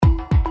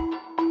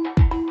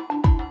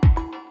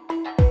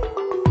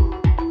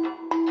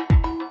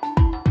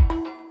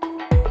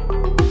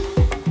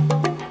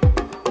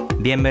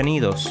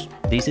Bienvenidos.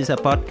 This is a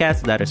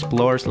podcast that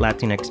explores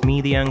Latinx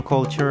media and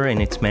culture in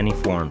its many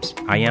forms.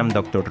 I am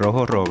Dr.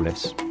 Rojo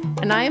Robles.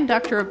 And I am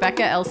Dr.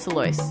 Rebecca El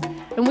Salois.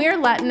 And we are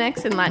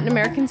Latinx and Latin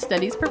American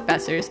Studies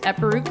professors at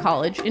Baruch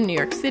College in New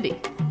York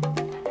City.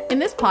 In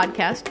this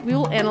podcast, we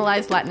will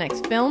analyze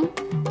Latinx film,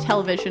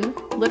 television,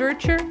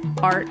 literature,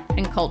 art,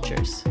 and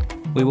cultures.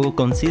 We will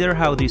consider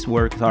how these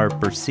works are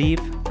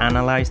perceived,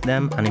 analyze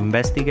them, and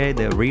investigate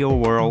the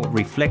real-world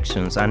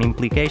reflections and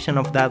implication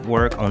of that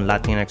work on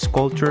Latinx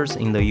cultures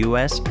in the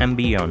U.S. and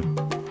beyond.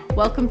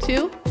 Welcome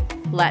to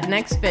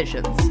Latinx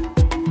Visions.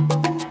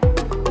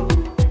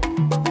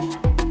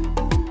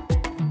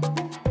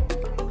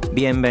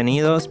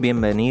 Bienvenidos,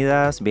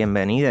 bienvenidas,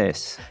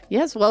 bienvenides.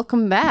 Yes,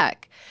 welcome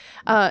back.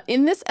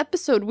 In this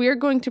episode, we are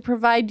going to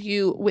provide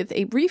you with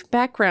a brief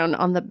background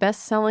on the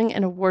best-selling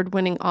and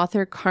award-winning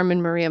author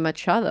Carmen Maria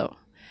Machado.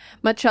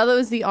 Machado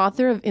is the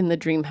author of In the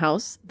Dream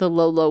House, The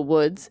Low, Low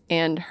Woods,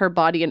 and Her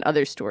Body and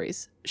Other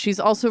Stories. She's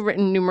also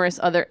written numerous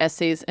other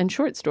essays and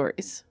short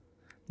stories.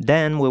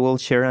 Then we will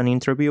share an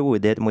interview we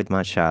did with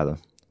Machado.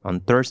 On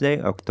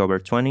Thursday, October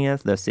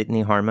 20th, the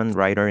Sidney Harman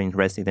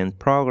Writer-in-Residence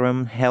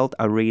program held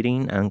a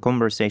reading and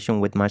conversation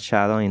with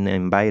Machado and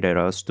invited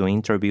us to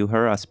interview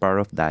her as part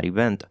of that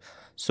event.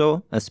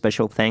 So, a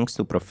special thanks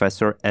to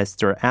Professor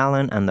Esther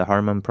Allen and the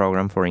Harman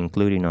program for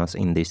including us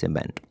in this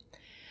event.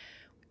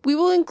 We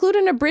will include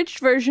an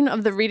abridged version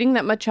of the reading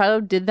that Machado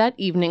did that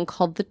evening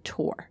called The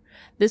Tour.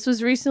 This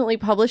was recently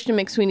published in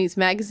McSweeney's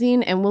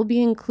magazine and will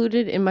be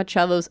included in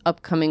Machado's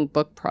upcoming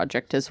book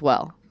project as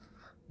well.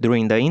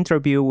 During the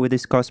interview, we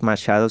discussed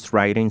Machado's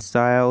writing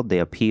style, the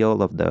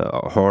appeal of the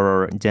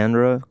horror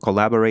genre,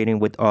 collaborating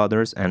with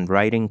others, and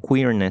writing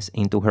queerness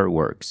into her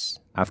works.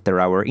 After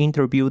our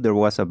interview, there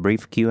was a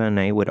brief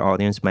Q&A with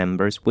audience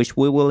members, which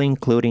we will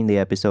include in the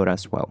episode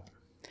as well.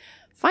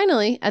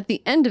 Finally, at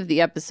the end of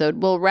the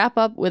episode, we'll wrap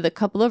up with a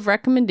couple of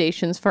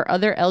recommendations for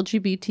other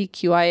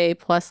LGBTQIA+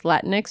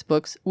 Latinx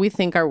books we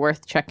think are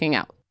worth checking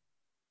out.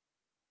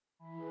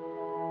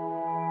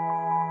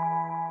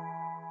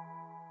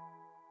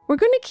 We're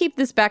going to keep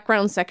this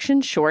background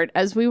section short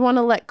as we want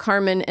to let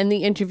Carmen and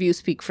the interview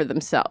speak for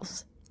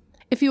themselves.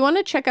 If you want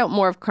to check out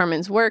more of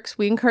Carmen's works,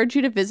 we encourage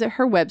you to visit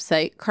her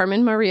website,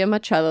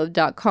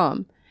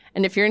 carmenmariamachado.com.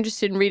 And if you're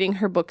interested in reading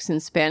her books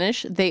in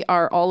Spanish, they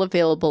are all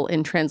available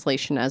in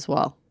translation as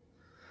well.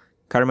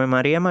 Carmen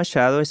Maria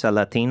Machado is a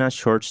Latina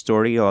short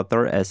story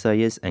author,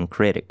 essayist, and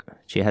critic.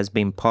 She has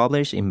been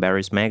published in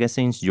various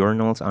magazines,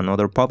 journals, and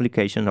other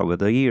publications over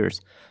the years.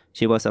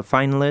 She was a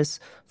finalist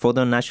for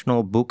the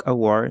National Book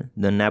Award,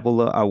 the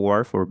Nebula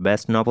Award for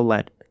Best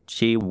Novelette.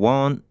 She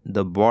won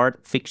the Bard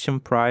Fiction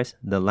Prize,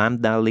 the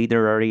Lambda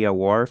Literary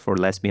Award for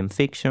Lesbian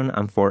Fiction,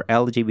 and for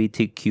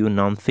LGBTQ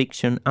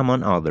Nonfiction,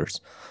 among others.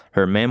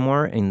 Her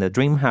memoir, In the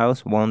Dream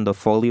House, won the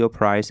Folio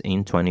Prize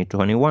in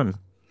 2021.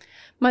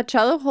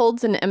 Machado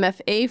holds an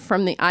MFA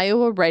from the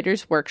Iowa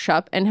Writers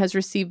Workshop and has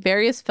received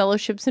various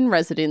fellowships and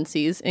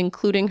residencies,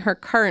 including her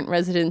current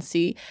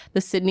residency,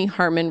 the Sidney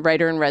Harman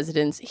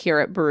Writer-in-Residence here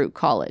at Baruch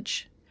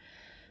College.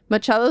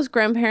 Machado's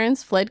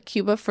grandparents fled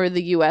Cuba for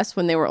the U.S.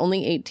 when they were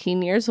only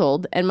 18 years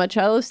old, and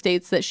Machado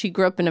states that she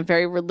grew up in a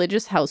very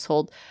religious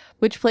household,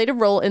 which played a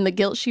role in the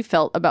guilt she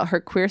felt about her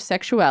queer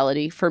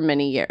sexuality for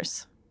many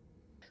years.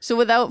 So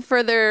without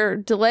further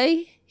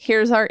delay,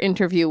 here's our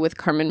interview with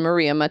Carmen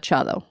Maria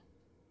Machado.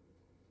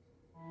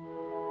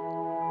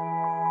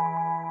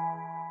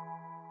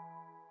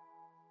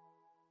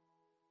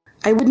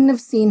 I wouldn't have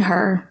seen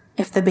her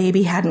if the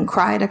baby hadn't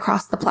cried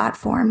across the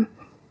platform,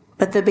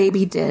 but the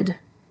baby did,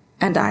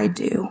 and I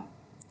do.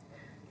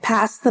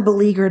 Past the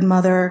beleaguered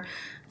mother,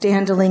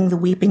 dandling the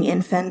weeping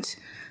infant,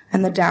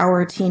 and the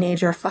dour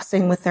teenager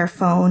fussing with their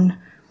phone,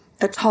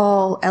 a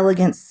tall,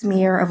 elegant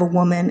smear of a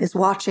woman is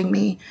watching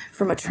me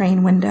from a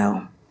train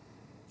window.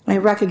 I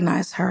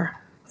recognize her,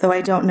 though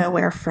I don't know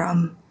where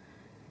from.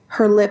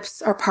 Her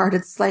lips are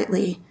parted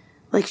slightly,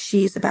 like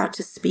she's about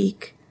to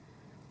speak.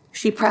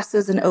 She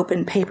presses an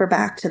open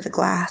paperback to the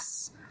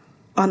glass.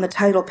 On the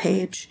title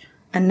page,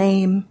 a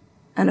name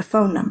and a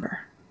phone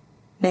number.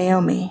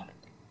 Naomi.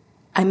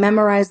 I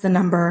memorize the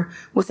number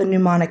with a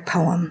mnemonic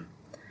poem.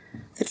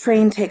 The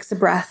train takes a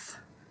breath,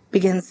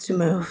 begins to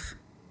move.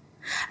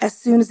 As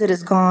soon as it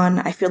is gone,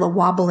 I feel a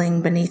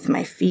wobbling beneath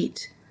my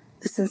feet,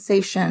 the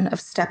sensation of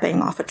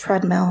stepping off a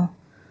treadmill.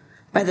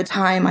 By the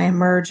time I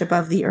emerge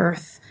above the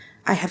earth,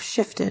 I have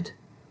shifted.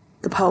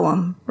 The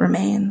poem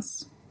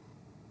remains.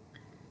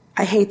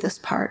 I hate this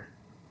part,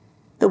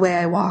 the way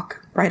I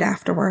walk right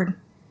afterward.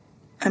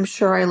 I'm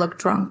sure I look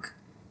drunk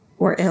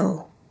or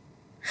ill.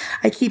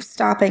 I keep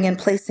stopping and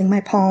placing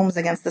my palms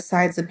against the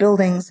sides of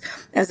buildings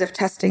as if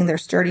testing their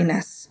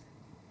sturdiness.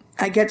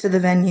 I get to the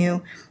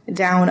venue,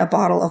 down a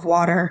bottle of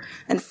water,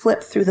 and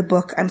flip through the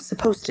book I'm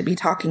supposed to be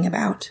talking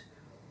about.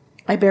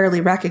 I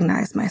barely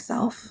recognize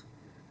myself.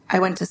 I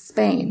went to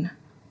Spain,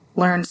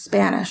 learned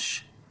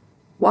Spanish.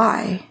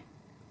 Why?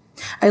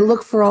 I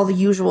look for all the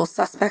usual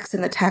suspects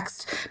in the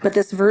text, but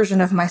this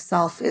version of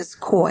myself is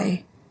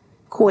coy,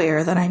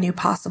 coyer than I knew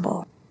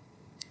possible.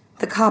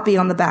 The copy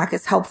on the back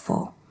is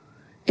helpful.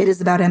 It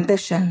is about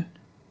ambition,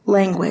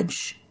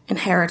 Language,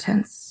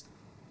 inheritance.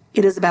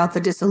 It is about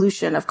the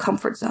dissolution of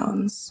comfort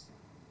zones.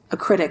 A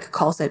critic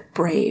calls it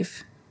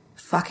brave,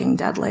 fucking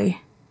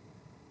deadly.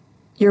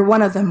 You're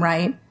one of them,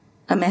 right?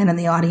 A man in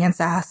the audience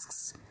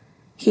asks.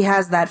 He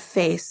has that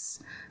face.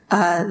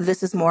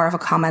 This is more of a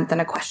comment than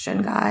a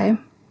question guy.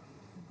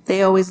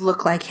 They always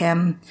look like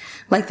him,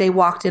 like they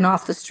walked in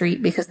off the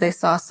street because they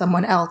saw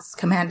someone else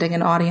commanding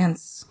an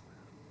audience.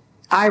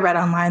 I read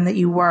online that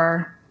you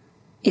were.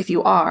 If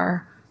you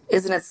are,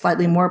 isn't it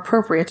slightly more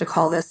appropriate to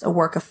call this a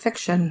work of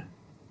fiction?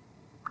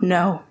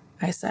 No,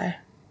 I say.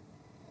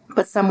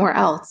 But somewhere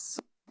else,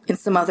 in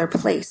some other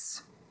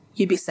place,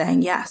 you'd be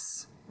saying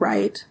yes,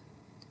 right?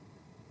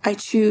 I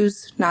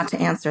choose not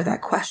to answer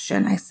that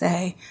question, I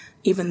say,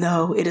 even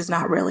though it is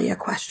not really a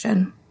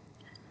question.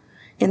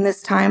 In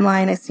this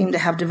timeline, I seem to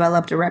have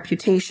developed a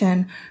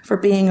reputation for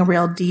being a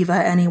real diva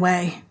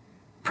anyway.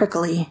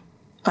 Prickly,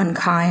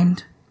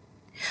 unkind.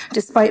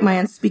 Despite my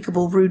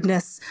unspeakable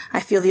rudeness,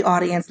 I feel the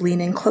audience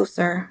leaning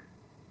closer.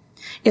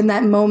 In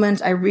that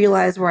moment, I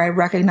realize where I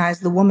recognize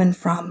the woman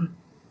from.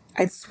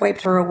 I'd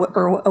swiped her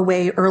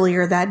away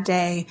earlier that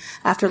day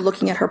after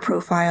looking at her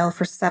profile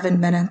for 7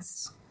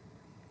 minutes.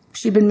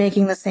 She'd been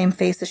making the same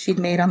faces she'd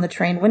made on the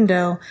train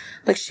window,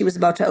 like she was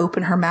about to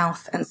open her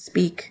mouth and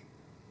speak.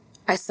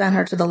 I sent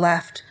her to the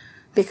left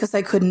because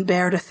I couldn't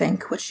bear to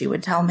think what she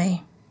would tell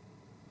me.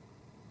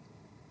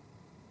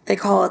 They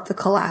call it the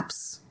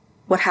collapse,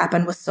 what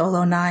happened with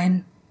Solo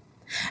 9.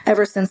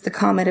 Ever since the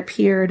comet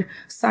appeared,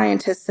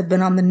 scientists have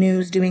been on the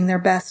news doing their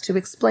best to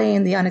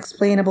explain the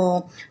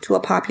unexplainable to a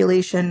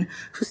population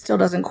who still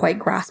doesn't quite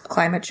grasp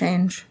climate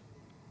change.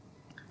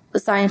 The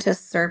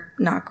scientists are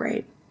not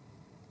great.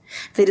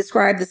 They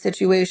describe the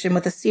situation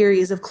with a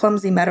series of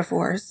clumsy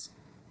metaphors.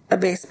 A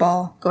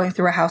baseball going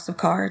through a house of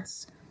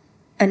cards.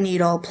 A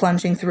needle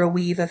plunging through a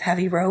weave of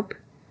heavy rope.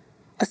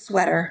 A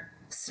sweater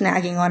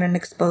snagging on an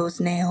exposed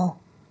nail.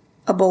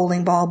 A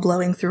bowling ball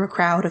blowing through a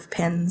crowd of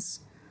pins.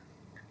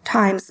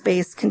 Time,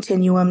 space,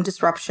 continuum,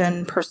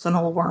 disruption,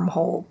 personal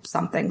wormhole,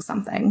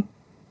 something.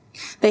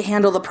 They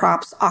handle the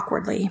props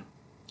awkwardly.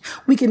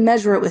 We can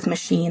measure it with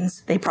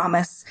machines, they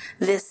promise.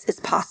 This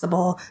is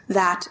possible.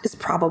 That is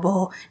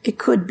probable. It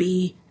could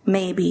be.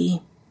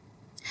 Maybe.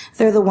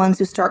 They're the ones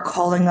who start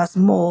calling us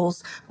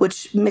moles,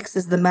 which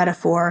mixes the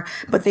metaphor,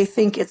 but they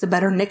think it's a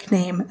better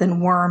nickname than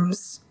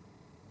worms.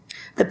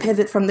 The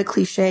pivot from the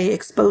cliche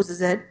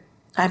exposes it.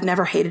 I've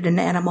never hated an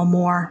animal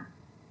more.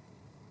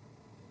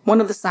 One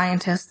of the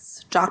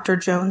scientists, Dr.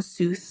 Joan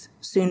Sooth,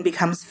 soon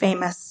becomes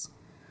famous.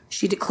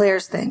 She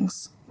declares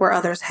things where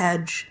others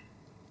hedge.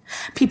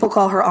 People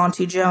call her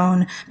Auntie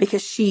Joan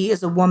because she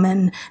is a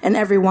woman, and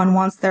everyone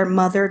wants their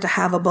mother to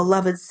have a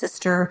beloved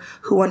sister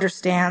who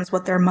understands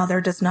what their mother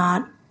does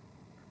not.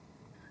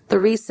 The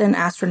recent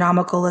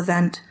astronomical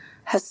event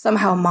has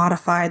somehow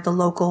modified the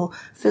local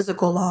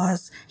physical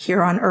laws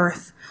here on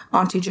Earth,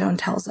 Auntie Joan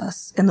tells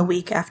us in the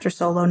week after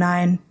Solo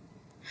 9.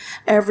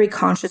 Every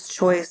conscious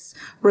choice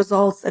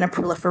results in a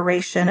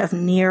proliferation of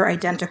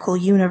near-identical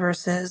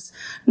universes.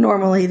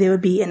 Normally, they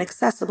would be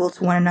inaccessible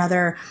to one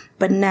another,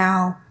 but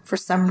now, for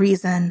some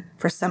reason,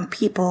 for some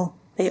people,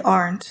 they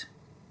aren't.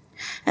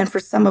 And for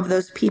some of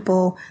those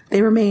people,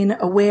 they remain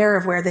aware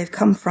of where they've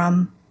come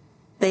from.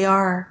 They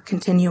are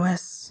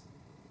continuous.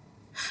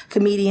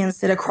 Comedians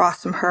sit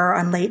across from her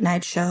on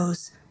late-night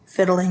shows,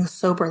 fiddling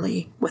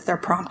soberly with their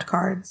prompt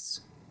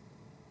cards.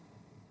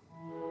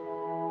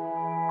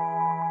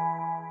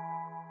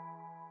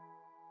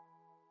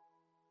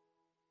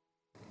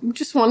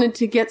 Just wanted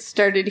to get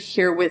started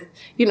here with,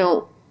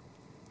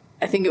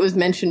 I think it was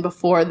mentioned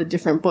before, the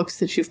different books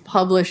that you've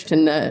published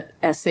and the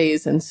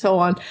essays and so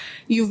on.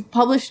 You've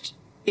published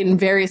in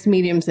various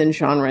mediums and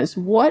genres.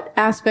 What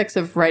aspects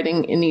of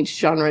writing in each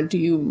genre do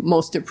you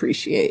most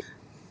appreciate?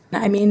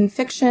 I mean,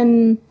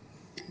 fiction,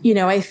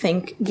 I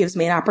think gives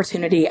me an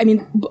opportunity. I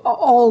mean,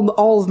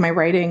 all of my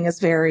writing is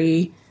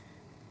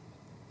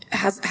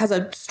has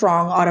a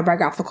strong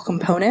autobiographical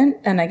component,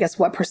 and I guess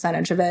what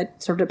percentage of it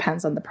sort of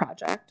depends on the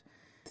project.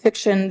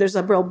 Fiction, there's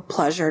a real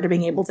pleasure to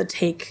being able to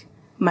take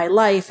my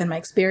life and my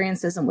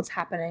experiences and what's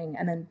happening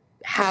and then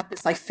have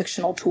this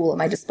fictional tool at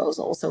my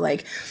disposal. So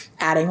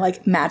adding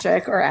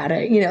magic or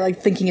adding,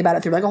 thinking about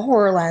it through a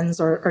horror lens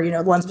or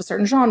the lens of a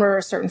certain genre or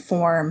a certain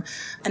form.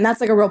 And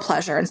that's a real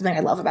pleasure and something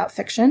I love about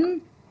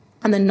fiction.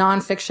 And then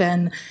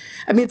nonfiction,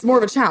 it's more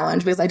of a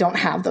challenge because I don't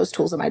have those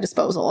tools at my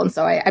disposal. And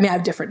so I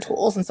have different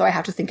tools. And so I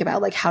have to think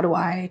about how do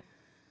I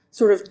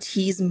sort of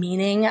tease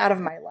meaning out of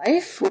my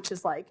life, which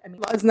is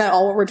isn't that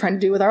all what we're trying to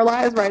do with our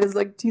lives, right? Is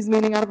tease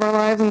meaning out of our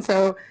lives. And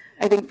so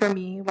I think for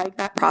me,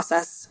 that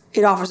process,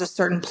 it offers a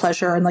certain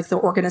pleasure in the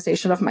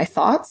organization of my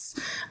thoughts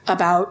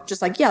about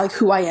just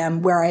who I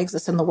am, where I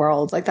exist in the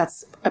world.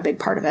 That's a big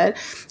part of it.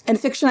 And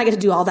fiction, I get to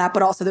do all that,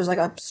 but also there's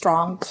a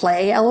strong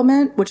play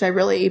element, which I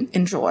really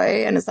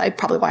enjoy. And is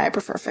probably why I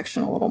prefer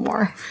fiction a little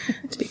more,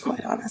 to be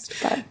quite honest,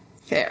 but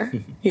fair.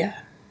 Yeah.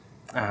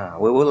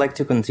 We would like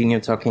to continue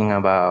talking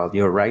about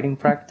your writing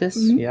practice.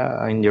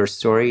 Yeah, in your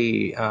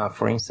story,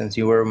 for instance,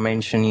 you were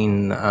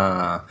mentioning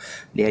the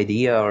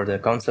idea or the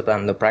concept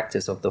and the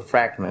practice of the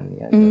fragment.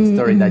 Yeah, the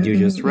story that you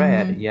just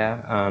read.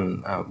 Yeah,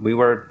 and we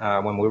were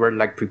when we were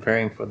like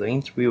preparing for the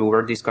interview, we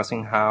were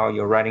discussing how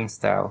your writing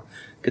style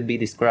could be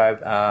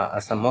described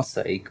as a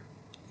mosaic.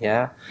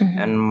 Yeah,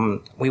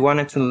 and we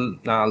wanted to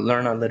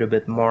learn a little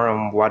bit more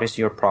on what is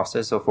your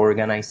process of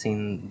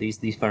organizing these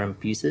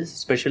different pieces,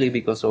 especially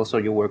because also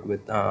you work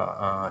with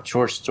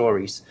short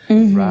stories,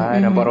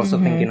 right? But also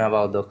thinking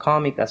about the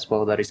comic as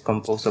well, that is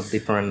composed of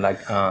different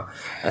like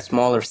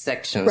smaller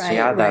sections,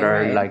 that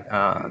are like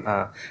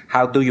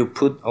how do you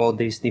put all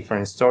these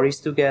different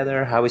stories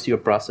together? How is your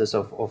process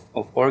of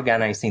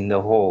organizing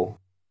the whole?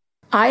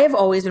 I have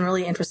always been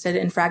really interested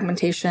in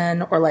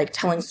fragmentation or like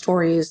telling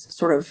stories,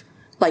 sort of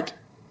like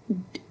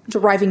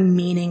deriving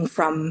meaning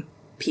from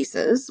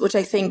pieces, which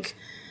I think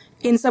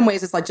in some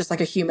ways is like just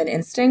like a human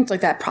instinct, like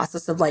that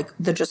process of like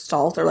the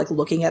gestalt, or like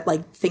looking at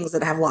like things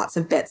that have lots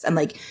of bits and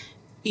like,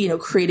 you know,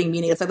 creating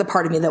meaning. It's like the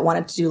part of me that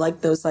wanted to do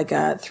like those like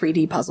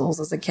 3D puzzles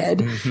as a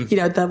kid, you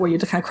know, where you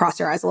just kind of cross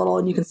your eyes a little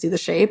and you can see the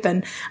shape.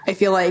 And I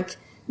feel like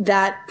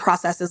that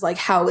process is like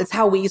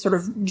how we sort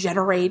of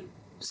generate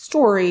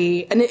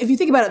story. And if you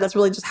think about it, that's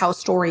really just how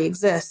story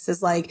exists,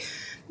 is like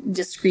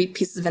discrete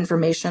pieces of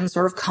information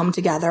sort of come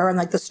together, and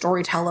like the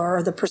storyteller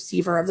or the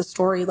perceiver of the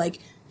story like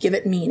give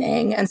it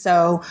meaning. And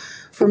so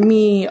for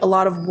me, a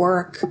lot of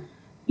work,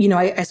 you know,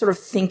 I sort of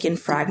think in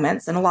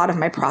fragments, and a lot of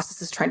my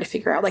process is trying to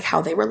figure out like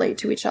how they relate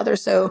to each other.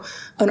 So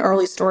an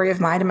early story of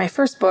mine in my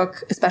first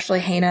book, especially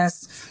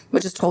Heinous,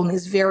 which is told in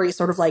these very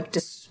sort of like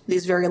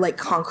these very like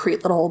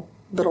concrete little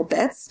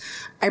bits.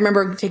 I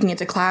remember taking it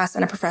to class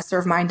and a professor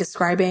of mine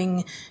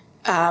describing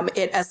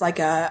it as like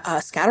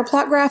a scatter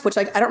plot graph, which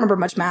like I don't remember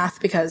much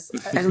math because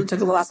I took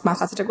the last math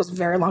class I took was a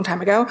very long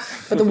time ago.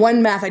 But the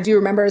one math I do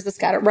remember is the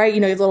scatter, right? You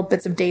know, you have little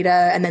bits of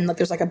data, and then like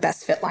there's like a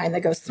best fit line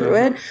that goes through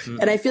it.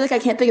 And I feel like I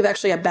can't think of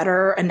actually a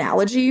better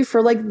analogy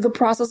for like the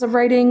process of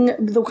writing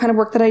the kind of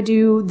work that I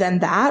do than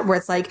that, where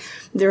it's like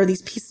there are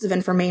these pieces of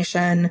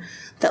information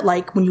that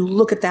like when you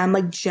look at them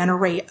like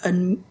generate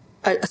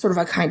a sort of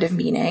a kind of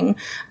meaning.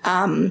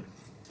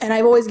 And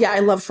I've always, I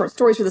love short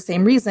stories for the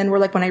same reason, where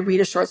like when I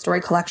read a short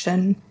story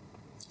collection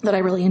that I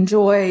really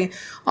enjoy,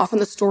 often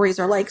the stories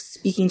are like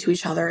speaking to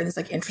each other in these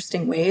like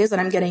interesting ways.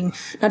 And I'm getting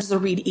not just to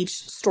read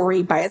each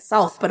story by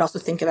itself, but also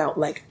think about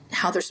like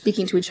how they're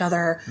speaking to each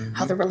other,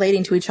 how they're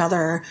relating to each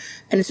other.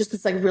 And it's just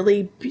this like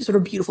really sort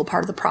of beautiful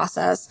part of the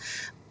process.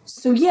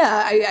 So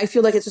yeah, I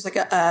feel like it's just like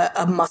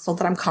a muscle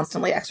that I'm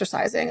constantly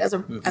exercising as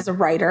a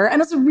writer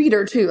and as a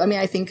reader too. I mean,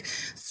 I think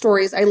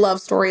I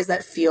love stories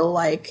that feel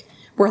like,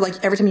 where like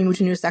every time you move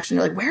to a new section,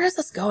 you're like, where is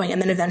this going?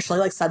 And then eventually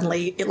like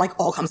suddenly it like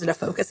all comes into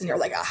focus and you're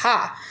like,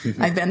 aha,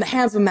 I've been in the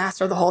hands of a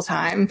master the whole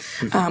time,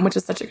 which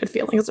is such a good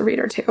feeling as a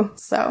reader too.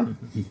 So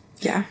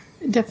yeah.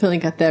 Definitely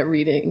got that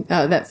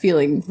that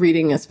feeling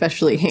reading,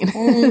 especially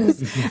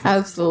Heinous.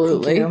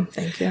 Absolutely.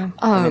 Thank you.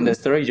 I mean, the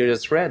story you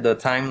just read, the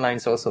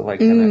timelines also like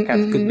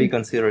could be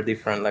considered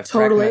different, like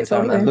fragments.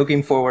 Totally. I'm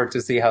looking forward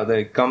to see how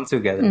they come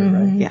together,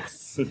 right?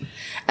 Yes.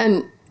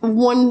 And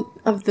one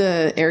of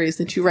the areas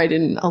that you write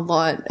in a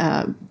lot,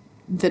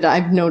 that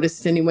I've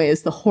noticed anyway,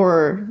 is the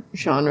horror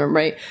genre,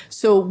 right?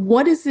 So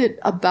what is it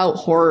about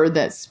horror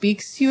that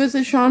speaks to you as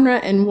a genre,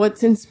 and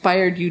what's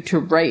inspired you to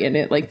write in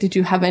it? Like, did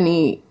you have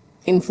any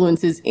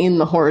influences in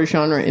the horror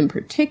genre in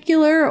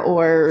particular,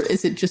 or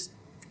is it just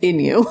in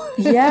you?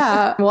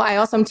 Yeah. Well,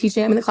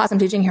 the class I'm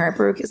teaching here at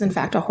Baruch is in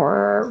fact a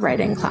horror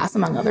writing class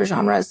among other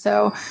genres.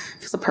 So it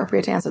feels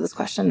appropriate to answer this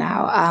question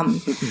now.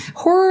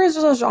 Horror is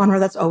just a genre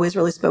that's always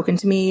really spoken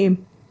to me.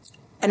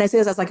 And I say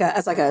this as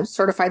like a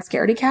certified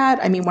scaredy cat.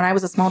 I mean, when I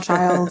was a small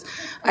child,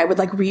 I would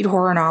like read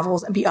horror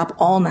novels and be up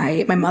all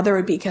night. My mother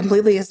would be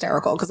completely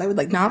hysterical because I would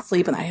like not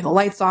sleep, and I had the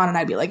lights on and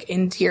I'd be like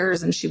in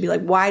tears, and she'd be like,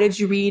 why did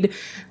you read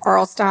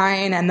R.L.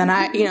 Stine? And then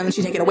then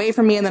she'd take it away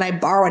from me, and then I'd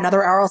borrow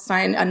another R.L.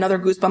 Stine, another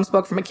Goosebumps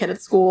book from a kid at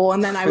school.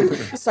 And then I would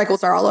cycle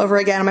start all over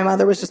again. And my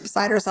mother was just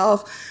beside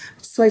herself.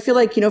 So I feel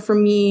like, for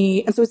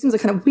me, and so it seems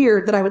like kind of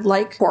weird that I would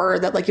like horror,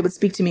 that like it would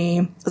speak to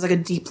me as like a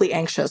deeply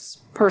anxious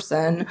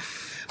person.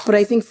 But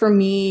I think for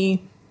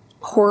me,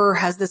 horror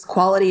has this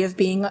quality of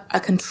being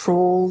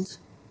it's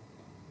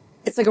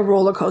like a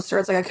roller coaster.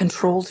 It's like a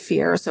controlled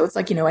fear. So it's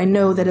like, I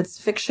know that it's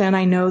fiction.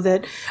 I know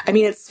that,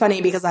 it's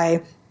funny because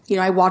I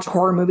watch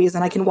horror movies,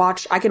 and I could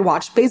watch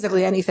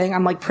basically anything.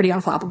 I'm like pretty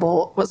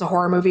unflappable, was a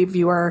horror movie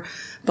viewer.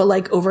 But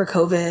like over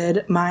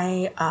COVID,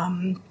 my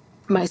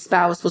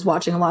spouse was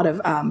watching a lot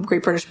of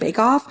Great British Bake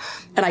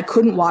Off, and I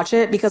couldn't watch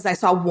it because I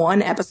saw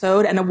one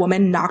episode and a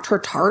woman knocked her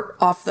tart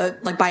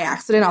by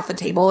accident off the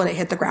table, and it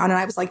hit the ground, and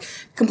I was like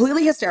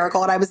completely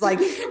hysterical. And I was like,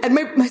 and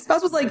my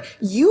spouse was like,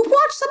 you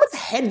watched someone's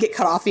head get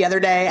cut off the other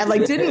day, and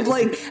like didn't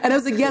blink. And I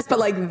was like, yes, but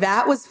like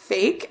that was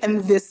fake,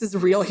 and this is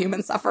real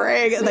human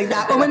suffering. And like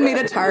that woman made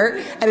a tart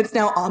and it's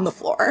now on the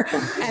floor.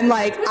 And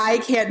like,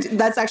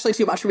 that's actually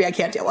too much for me. I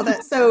can't deal with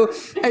it. So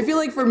I feel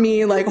like for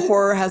me, like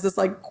horror has this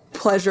like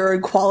pleasure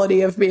and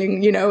quality of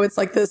being, it's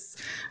like this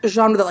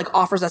genre that like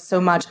offers us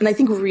so much. And I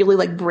think really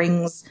like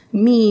brings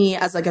me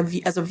as like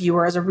as a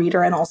viewer, as a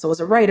reader, and also as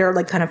a writer,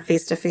 like kind of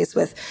face to face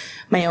with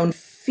my own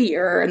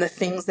fear and the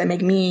things that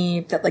make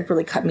me, that like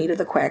really cut me to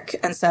the quick.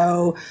 And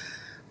so,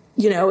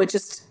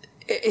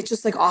 it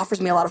just like offers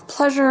me a lot of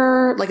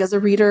pleasure, like as a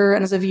reader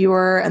and as a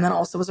viewer. And then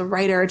also as a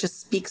writer, it just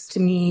speaks to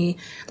me,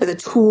 like the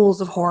tools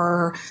of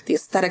horror, the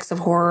aesthetics of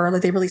horror,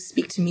 like they really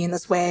speak to me in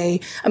this way.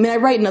 I mean, I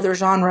write in other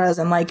genres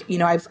and like,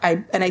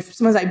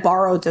 sometimes I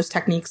borrowed those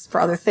techniques for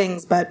other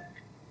things, but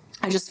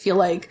I just feel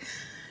like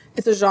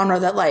it's a genre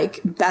that like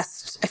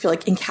best, I feel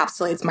like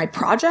encapsulates my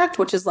project,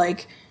 which is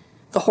like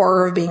the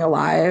horror of being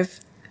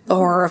alive, the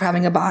horror of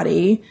having a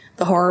body,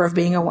 the horror of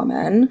being a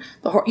woman,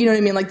 you know what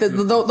I mean? Like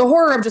the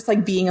horror of just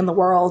like being in the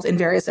world in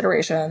various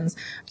iterations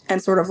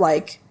and sort of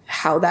like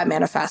how that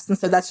manifests. And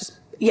so that's just,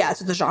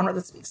 it's the genre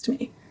that speaks to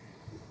me.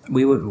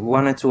 We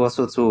wanted to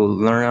also to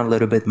learn a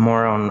little bit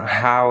more on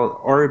how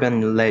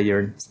urban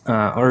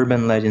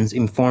legends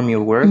inform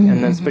your work,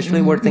 and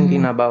especially we're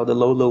thinking about the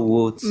Lolo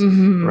Woods,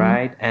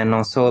 right? And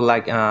also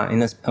like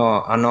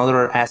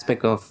another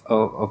aspect of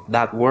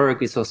that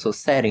work is also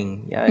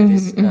setting. Yeah,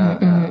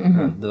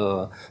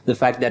 the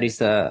fact that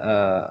it's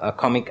a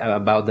comic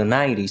about the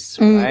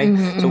 90s, right?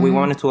 So we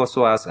wanted to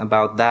also ask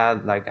about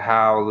that, like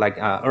how like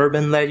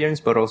urban legends,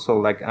 but also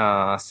like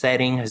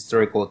setting,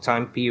 historical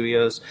time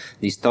periods,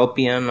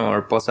 dystopian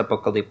or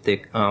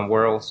post-apocalyptic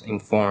worlds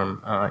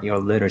inform your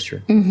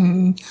literature.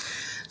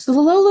 So the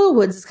Lolo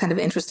Woods is kind of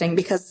interesting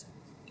because,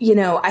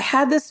 I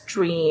had this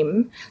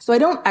dream. So I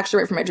don't actually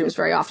write from my dreams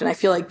very often. I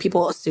feel like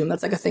people assume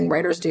that's like a thing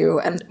writers do.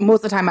 And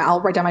most of the time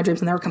I'll write down my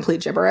dreams and they're complete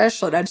gibberish.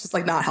 So that's just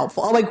like not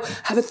helpful. I'll like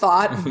have a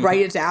thought,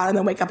 write it down, and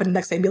then wake up and the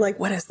next day and be like,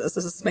 what is this?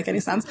 Does this make any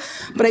sense?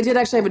 But I did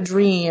actually have a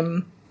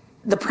dream.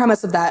 The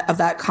premise of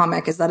that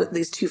comic is that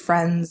these two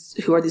friends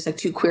who are these like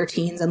two queer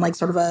teens and like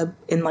sort of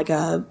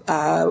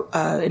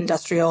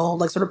industrial,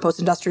 like sort of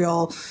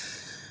post-industrial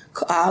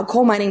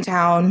coal mining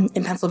town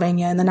in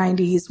Pennsylvania in the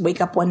 90s wake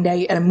up one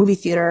day at a movie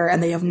theater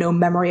and they have no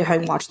memory of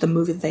having watched the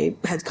movie that they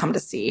had come to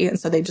see. And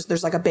so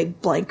there's like a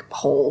big blank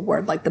hole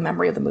where like the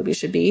memory of the movie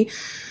should be.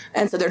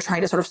 And so they're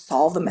trying to sort of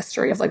solve the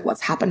mystery of like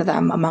what's happened to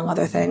them, among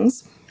other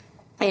things.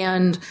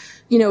 And,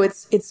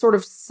 it's sort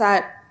of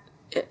set...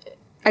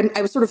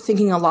 I was sort of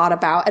thinking a lot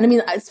about, and I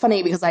mean, it's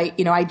funny because I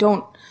was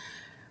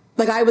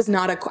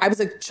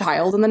a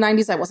child in the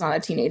 90s. I was not a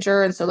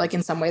teenager. And so like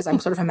in some ways I'm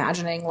sort of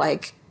imagining my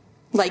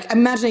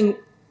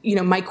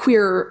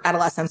queer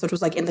adolescence, which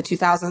was like in the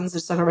 2000s,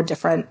 there's sort of a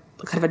different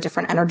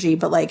energy.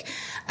 But like,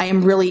 I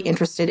am really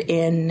interested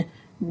in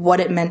what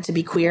it meant to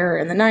be queer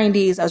in the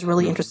 90s. I was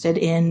really interested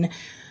in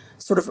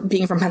sort of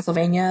being from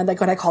Pennsylvania,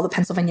 like what I call the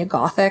Pennsylvania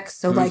Gothic.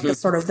 So like the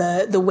sort of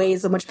the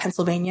ways in which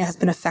Pennsylvania has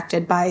been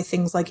affected by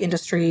things like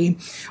industry,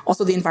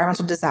 also the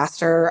environmental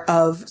disaster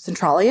of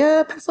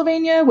Centralia,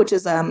 Pennsylvania, which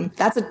is, so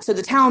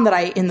the town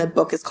that in the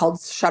book is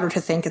called Shudder to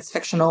Think. It's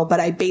fictional,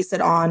 but I base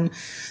it on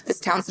this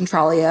town,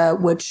 Centralia,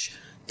 which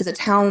is a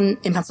town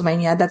in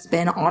Pennsylvania that's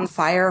been on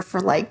fire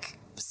for like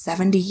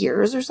 70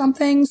 years or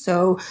something.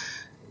 So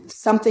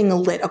something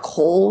lit a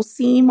coal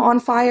seam on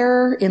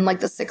fire in like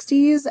the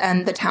 60s,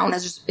 and the town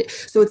has just,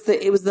 so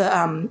it was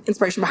the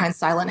inspiration behind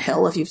Silent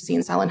Hill. If you've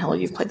seen Silent Hill,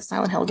 you've played the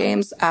Silent Hill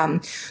games.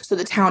 So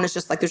the town is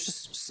just like, there's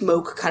just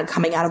smoke kind of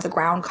coming out of the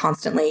ground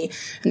constantly.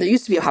 And there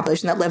used to be a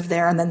population that lived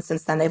there. And then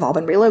since then they've all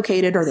been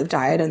relocated or they've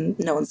died and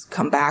no one's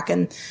come back.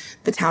 And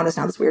the town is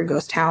now this weird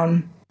ghost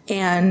town.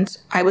 And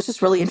I was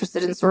just really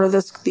interested in sort of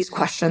these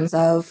questions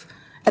of,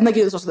 and like,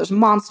 there's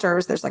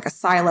monsters, there's like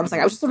asylums.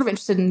 Like I was just sort of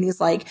interested in these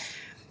like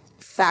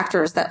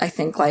factors that I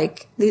think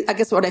like, I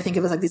guess what I think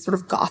of as like these sort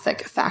of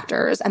gothic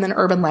factors, and then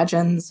urban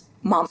legends,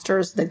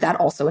 monsters, that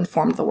also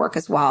informed the work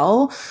as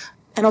well.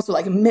 And also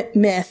like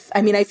myth.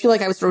 I mean, I feel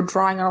like I was sort of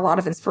drawing on a lot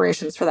of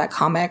inspirations for that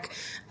comic,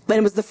 but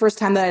it was the first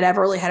time that I'd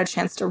ever really had a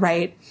chance to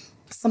write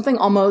something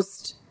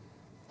almost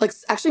like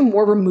actually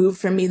more removed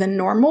from me than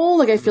normal.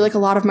 Like I feel like a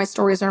lot of my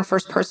stories are in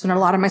first person, or a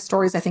lot of my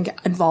stories I think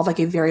involve like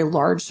a very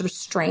large sort of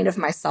strain of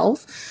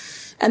myself.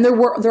 And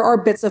there are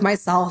bits of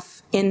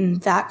myself in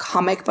that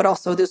comic, but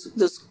also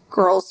those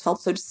girls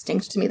felt so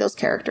distinct to me, those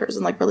characters,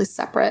 and like really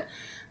separate.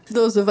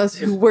 Those of us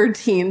who were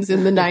teens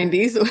in the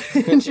 90s,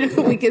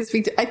 we can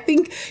speak to, I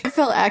think it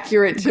felt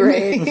accurate to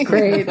me.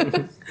 Great.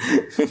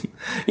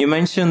 You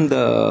mentioned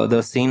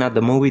the scene at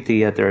the movie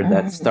theater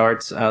that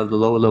starts the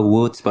Lolo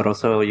Woods, but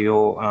also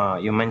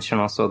you mentioned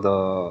also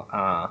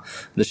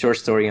the short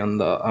story on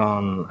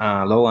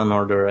Law and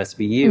Order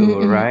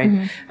SVU,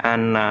 right?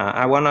 And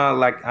I wanna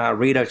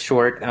read a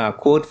short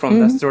quote from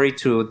the story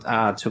to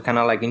kind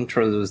of like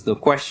introduce the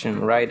question,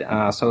 right?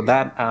 So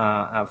that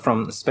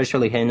from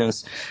especially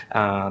Henus,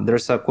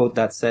 there's a quote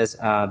that says,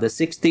 "The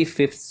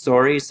 65th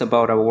story is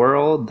about a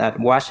world that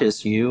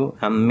watches you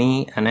and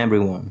me and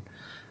everyone.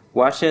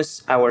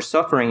 Watches our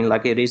suffering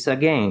like it is a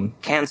game.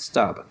 Can't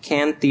stop.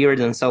 Can't tear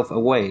themselves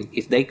away.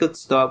 If they could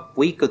stop,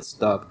 we could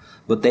stop.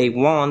 But they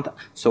won't,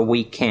 so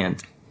we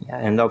can't." Yeah,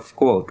 end of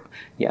quote.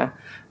 Yeah.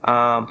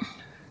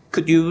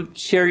 could you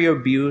share your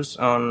views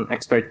on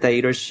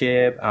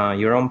spectatorship,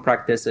 your own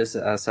practices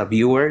as a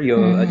viewer?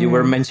 You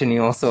were mentioning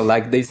also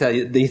like this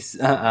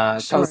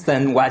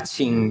constant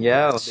watching,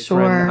 of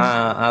different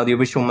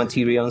audiovisual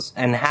materials,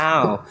 and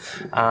how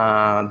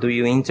do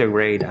you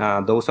integrate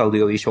those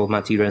audiovisual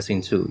materials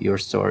into your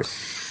stories?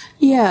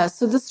 Yeah,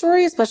 so the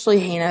story, especially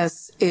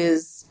Heinous,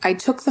 is I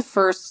took the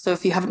first. So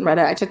if you haven't read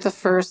it, I took the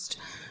first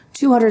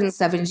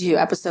 272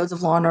 episodes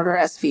of Law & Order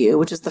SVU,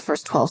 which is the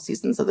first 12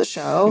 seasons of the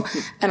show.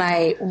 And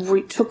I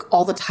took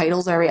all the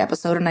titles of every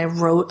episode and I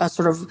wrote a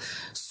sort of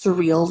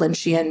surreal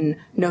Lynchian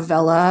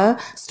novella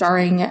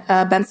starring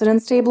Benson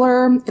and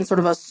Stabler in sort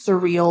of a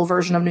surreal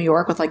version of New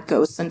York with like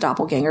ghosts and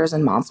doppelgangers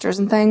and monsters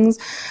and things.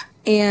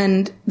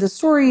 And the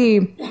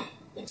story,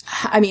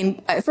 I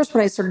mean, at first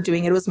when I started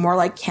doing it, it was more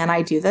like, can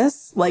I do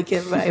this? Like,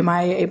 am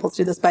I able to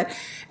do this? But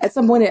at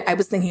some point, I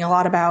was thinking a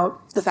lot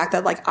about the fact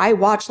that, like, I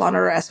watch Law &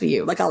 Order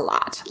SVU, like, a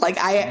lot. Like,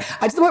 I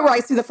to the point where I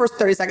see the first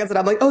 30 seconds and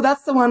I'm like, oh,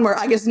 that's the one where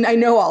I guess I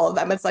know all of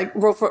them. It's like,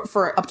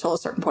 for up till a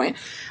certain point.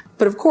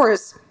 But of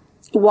course,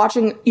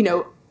 watching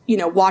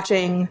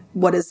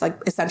what is, like,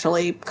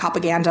 essentially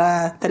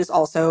propaganda that is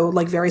also,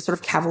 like, very sort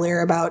of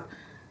cavalier about,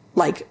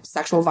 like,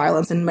 sexual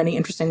violence in many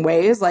interesting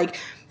ways, like,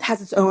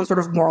 has its own sort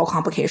of moral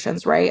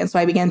complications, right? And so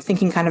I began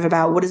thinking kind of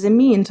about what does it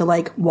mean to,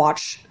 like,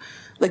 watch,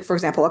 like, for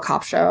example, a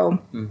cop show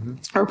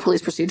or a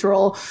police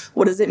procedural.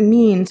 What does it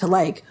mean to,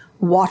 like,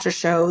 watch a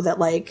show that,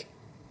 like,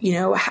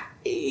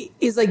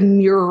 is, like,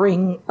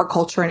 mirroring our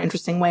culture in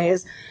interesting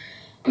ways?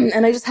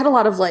 And I just had a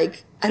lot of,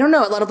 like, I don't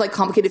know, a lot of, like,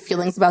 complicated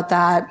feelings about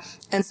that.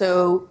 And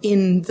so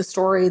in the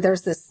story,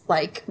 there's this,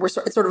 like, it's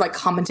sort of, like,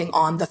 commenting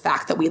on the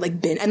fact that we,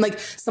 like, and, like,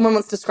 someone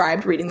once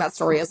described reading that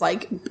story as,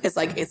 like, it's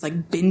like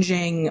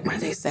binging, what do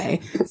they say?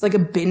 It's like a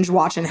binge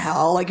watch in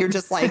hell. Like, you're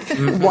just, like,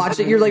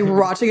 watching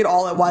it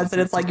all at once.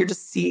 And it's like, you're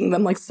just seeing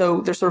them, like,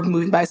 so, they're sort of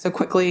moving by so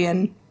quickly.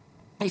 And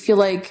I feel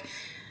like,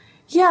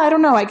 yeah, I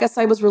don't know. I guess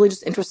I was really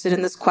just interested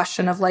in this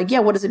question of, like, yeah,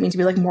 what does it mean to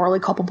be, like, morally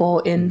culpable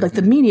in, like,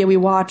 the media we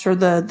watch or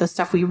the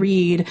stuff we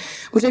read,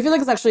 which I feel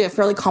like is actually a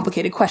fairly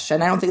complicated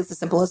question. I don't think it's as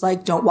simple as,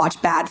 like, don't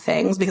watch bad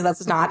things, because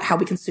that's not how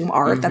we consume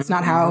art. That's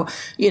not how,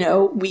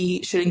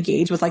 we should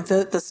engage with, like,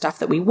 the stuff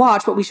that we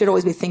watch. But we should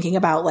always be thinking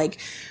about,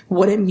 like,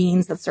 what it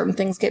means that certain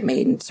things get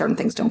made and certain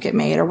things don't get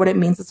made, or what it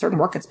means that certain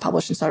work gets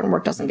published and certain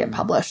work doesn't get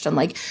published. And,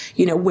 like,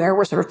 where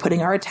we're sort of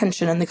putting our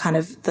attention and the kind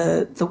of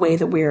the way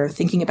that we're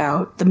thinking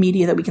about the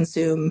media that we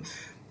consume,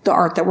 the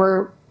art that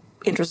we're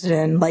interested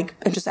in, like,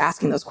 and just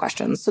asking those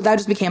questions. So that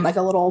just became, like,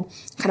 a little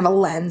kind of a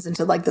lens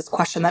into, like, this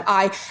question that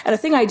and a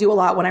thing I do a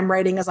lot when I'm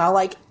writing is I'll,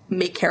 like,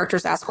 make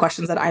characters ask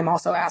questions that I'm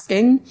also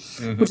asking,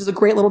 which is a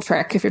great little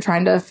trick if you're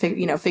trying to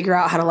figure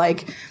out how to,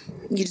 like,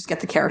 you just get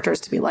the characters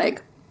to be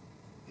like,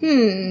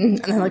 and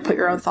then, like, put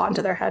your own thought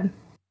into their head.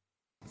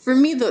 For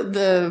me,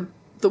 the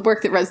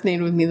work that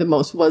resonated with me the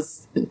most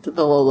was the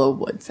Lolo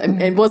Woods.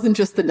 It wasn't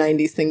just the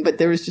 90s thing, but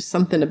there was just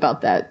something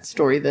about that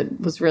story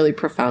that was really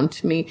profound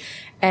to me.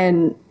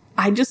 And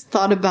I just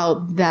thought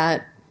about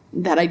that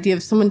idea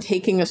of someone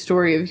taking a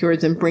story of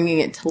yours and bringing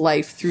it to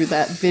life through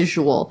that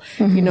visual,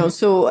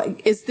 so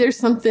is there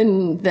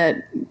something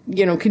that,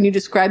 can you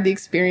describe the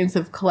experience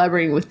of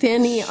collaborating with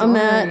Danny on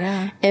that?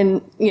 Yeah.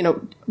 And,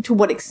 to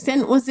what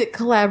extent was it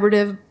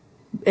collaborative?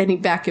 Any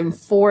back and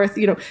forth,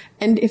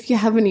 and if you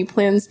have any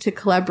plans to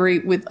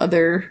collaborate with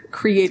other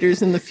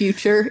creators in the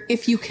future,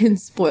 if you can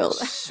spoil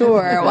that.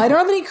 Sure. Well, I don't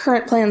have any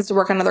current plans to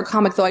work on another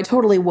comic, though I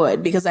totally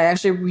would, because I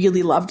actually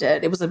really loved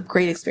it. It was a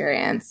great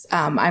experience.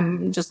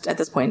 I'm just, at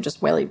this point, just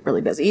really,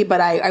 really busy,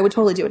 but I would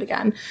totally do it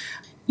again.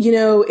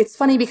 It's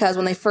funny because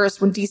when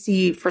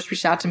DC first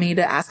reached out to me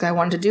to ask if I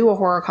wanted to do a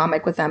horror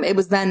comic with them, it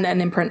was then an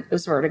imprint, it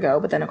was Vertigo,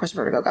 but then of course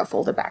Vertigo got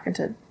folded back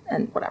into,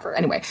 and whatever.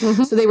 Anyway,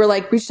 so they were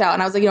like, reached out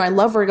and I was like, I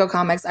love Vertigo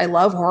comics. I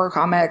love horror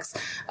comics.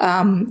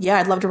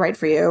 I'd love to write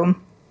for you.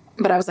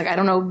 But I was like, I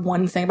don't know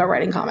one thing about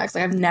writing comics.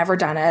 Like, I've never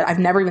done it. I've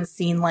never even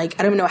seen, like,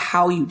 I don't even know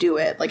how you do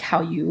it, like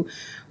how you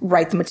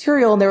write the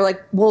material. And they were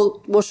like,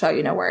 we'll show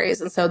you, no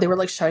worries. And so they were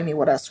like showing me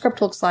what a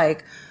script looks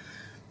like.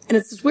 And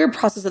it's this weird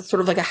process that's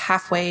sort of like a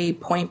halfway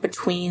point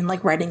between,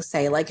 like, writing,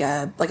 say, like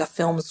a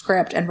film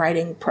script and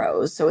writing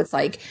prose. So it's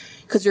like,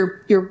 because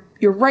you're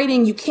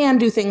writing, you can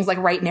do things like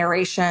write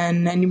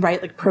narration and you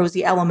write, like,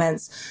 prosy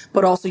elements,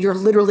 but also you're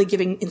literally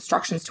giving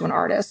instructions to an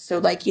artist. So,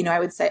 like, I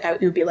would say, it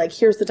would be like,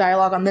 here's the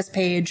dialogue on this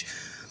page.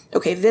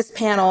 Okay, this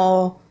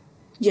panel,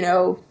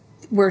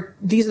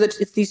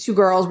 it's these two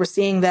girls, we're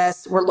seeing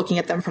this, we're looking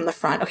at them from the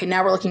front. Okay,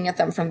 now we're looking at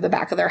them from the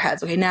back of their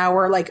heads. Okay, now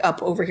we're, like,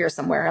 up over here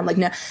somewhere. I'm like,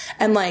 no,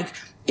 and, like,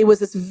 it was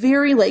this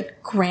very,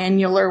 like,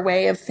 granular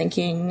way of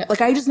thinking. Like,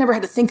 I just never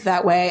had to think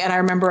that way. And I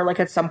remember, like,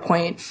 at some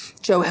point,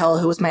 Joe Hill,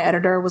 who was my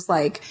editor, was,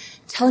 like,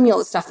 telling me all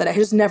this stuff that had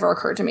just never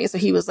occurred to me. So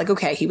he was like,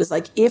 okay,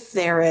 if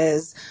there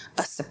is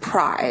a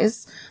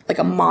surprise, like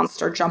a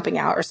monster jumping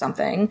out or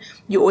something,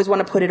 you always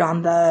want to put it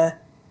on the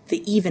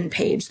even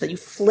page, so that you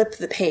flip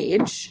the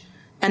page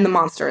and the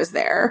monster is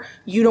there.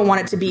 You don't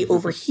want it to be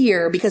over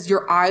here because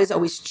your eyes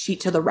always cheat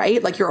to the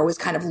right. Like you're always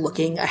kind of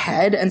looking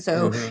ahead. And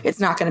so it's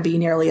not going to be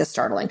nearly as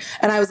startling.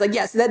 And I was like,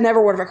 yes, that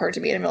never would have occurred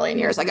to me in a million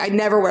years. Like I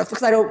never would have,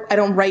 because I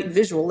don't write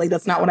visually.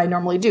 That's not what I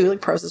normally do.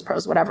 Like prose is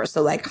prose, whatever.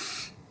 So like,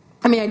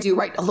 I mean, I do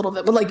write a little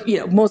bit, but like,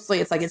 mostly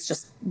it's like, it's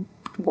just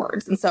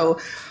words. And so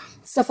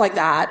stuff like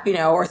that,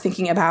 or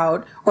thinking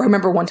about, or I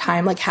remember one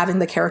time, like having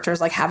the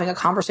characters, like having a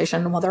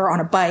conversation while they're on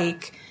a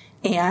bike.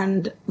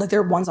 And like there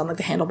are ones on like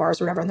the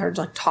handlebars or whatever, and they're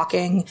like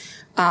talking.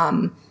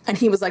 And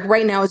he was like,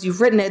 right now, as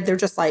you've written it, they're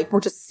just like, we're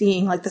just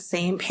seeing like the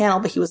same panel.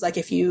 But he was like,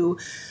 if you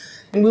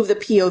move the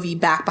POV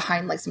back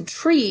behind like some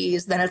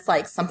trees, then it's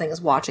like something is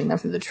watching them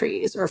through the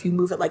trees. Or if you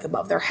move it like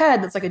above their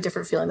head, that's like a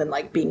different feeling than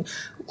like being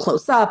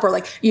close up or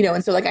like,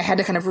 and so like I had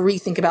to kind of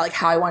rethink about like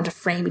how I wanted to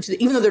frame each of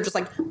the, even though they're just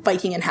like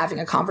biking and having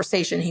a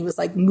conversation, he was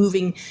like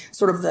moving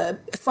sort of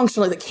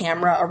functionally the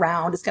camera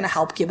around is going to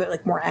help give it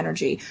like more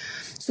energy.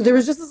 So there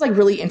was just this like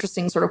really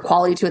interesting sort of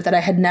quality to it that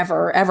I had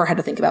never ever had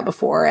to think about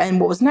before. And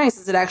what was nice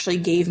is it actually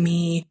gave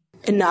me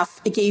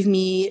enough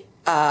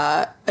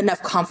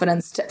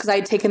confidence because I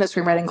had taken a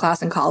screenwriting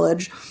class in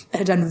college and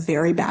had done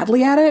very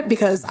badly at it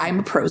because I'm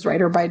a prose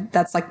writer,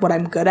 that's like what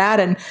I'm good at.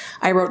 And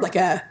I wrote like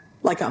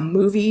a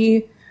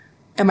movie,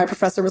 and my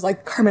professor was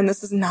like, Carmen,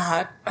 this is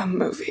not a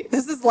movie.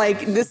 This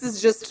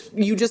is just,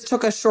 you just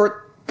took a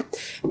short,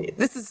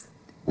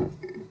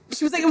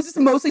 she was like, it was just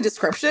mostly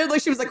description.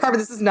 Like, she was like, Carmen,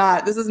 this is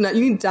not,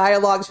 you need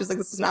dialogue. She was like,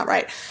 this is not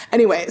right.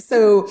 Anyway,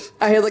 so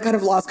I had like kind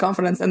of lost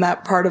confidence in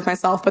that part of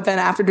myself. But then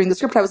after doing the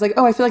script, I was like,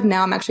 oh, I feel like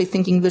now I'm actually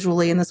thinking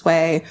visually in this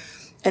way.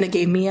 And it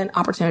gave me an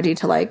opportunity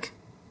to like,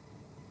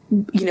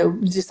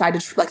 decide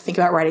to like think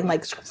about writing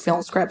like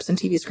film scripts and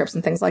TV scripts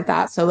and things like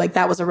that. So like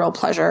that was a real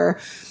pleasure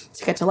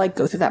to get to like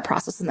go through that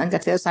process and then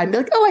get to the other side and be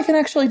like, oh, I can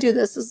actually do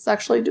this. This is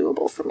actually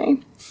doable for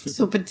me.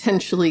 So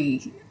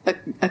potentially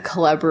a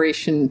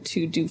collaboration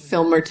to do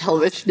film or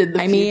television in the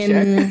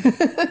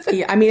future.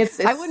 Yeah, I mean, it's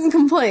I wouldn't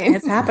complain.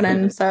 It's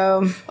happening.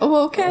 So,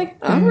 oh, okay,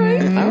 all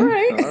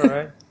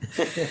right.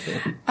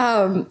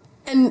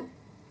 And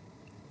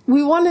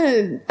we want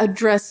to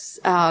address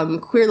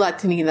queer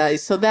Latinidades.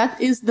 So that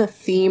is the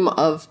theme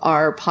of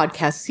our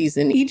podcast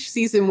season. Each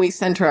season we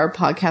center our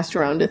podcast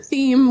around a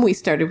theme. We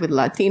started with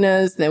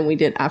Latinas, then we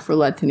did Afro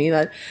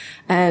Latinidad.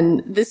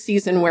 And this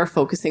season we're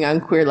focusing on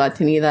queer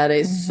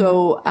Latinidades.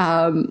 So,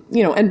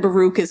 and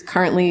Baruch is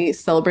currently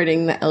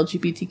celebrating the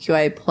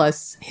LGBTQIA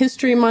plus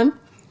History Month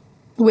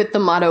with the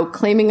motto,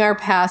 claiming our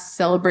past,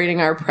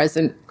 celebrating our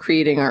present,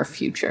 creating our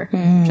future,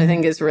 which I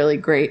think is really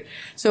great.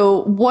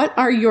 So what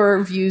are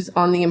your views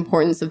on the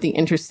importance of the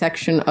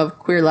intersection of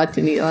queer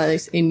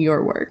Latinidades in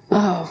your work?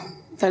 Oh,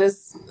 that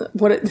is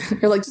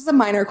you're like, just a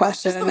minor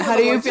question. And how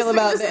do you feel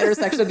about the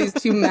intersection of these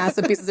two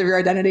massive pieces of your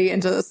identity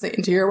into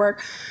your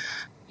work?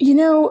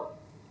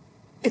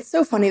 It's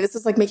so funny. This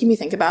is like making me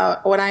think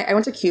about when I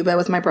went to Cuba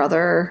with my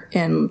brother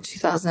in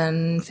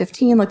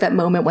 2015, like that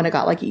moment when it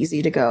got like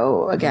easy to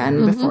go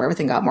again before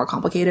everything got more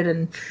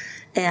complicated.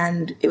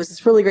 And it was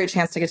this really great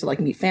chance to get to like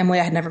meet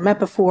family I had never met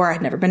before. I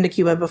had never been to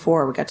Cuba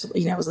before. We got to,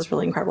 it was this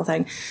really incredible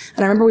thing.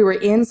 And I remember we were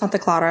in Santa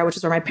Clara, which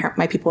is where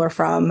my people are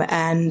from.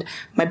 And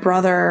my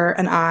brother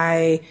and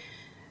I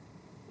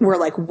were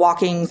like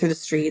walking through the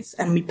streets,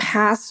 and we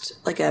passed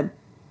like a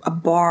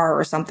bar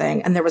or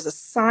something. And there was a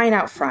sign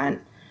out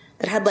front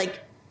that had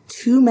like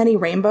too many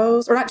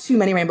rainbows, or not too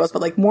many rainbows,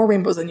 but like more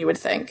rainbows than you would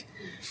think.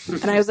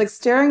 And I was like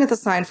staring at the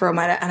sign for a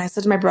minute, and I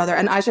said to my brother,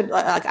 and I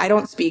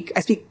speak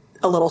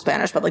a little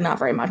Spanish, but like not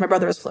very much. My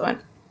brother is fluent.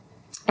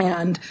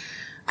 And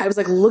I was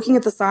like looking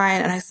at the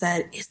sign, and I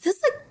said, is this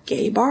a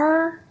gay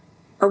bar?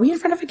 Are we in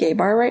front of a gay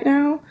bar right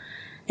now?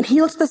 And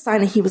he looked at the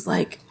sign and he was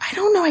like, I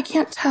don't know, I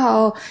can't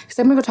tell, because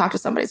I'm going to go talk to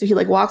somebody. So he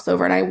like walks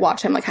over, and I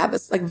watch him like have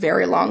this like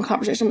very long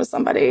conversation with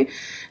somebody.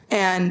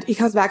 And he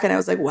comes back, and I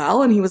was like,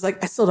 well, and he was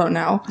like, I still don't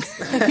know.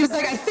 He was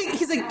like, I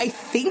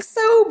think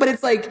so. But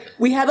it's like,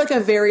 we had like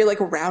a very like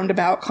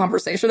roundabout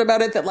conversation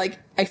about it that like,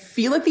 I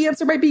feel like the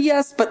answer might be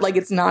yes, but like,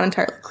 it's not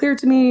entirely clear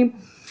to me.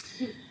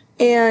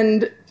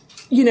 And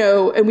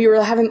and we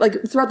were having,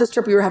 like, throughout this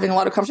trip, we were having a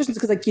lot of conversations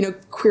because, like,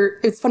 queer,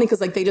 it's funny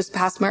because, like, they just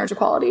passed marriage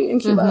equality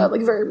in Cuba,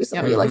 like, very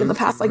recently, like, in the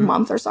past, like,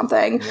 month or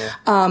something.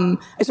 Sorry, I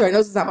know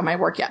this is not about my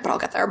work yet, but I'll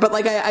get there. But,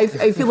 like, I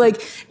feel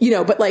like,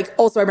 but, like,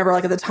 also I remember,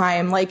 like, at the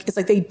time, like, it's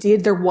like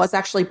there was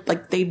actually,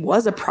 like, there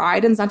was a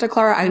pride in Santa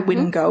Clara. I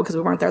wouldn't go because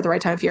we weren't there at the right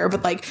time of year,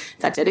 but, like,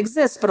 that did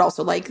exist. But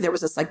also, like, there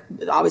was this, like,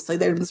 obviously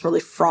there was this really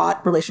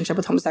fraught relationship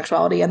with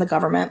homosexuality and the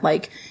government,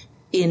 like,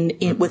 in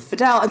with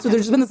Fidel. And so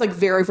there's been this like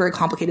very, very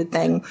complicated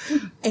thing.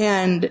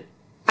 And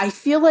I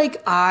feel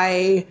like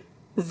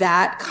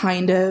that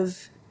kind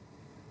of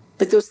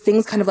like those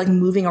things kind of like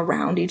moving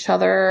around each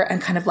other and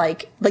kind of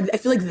like I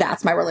feel like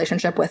that's my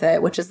relationship with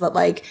it, which is that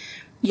like,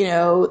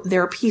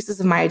 there are pieces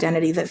of my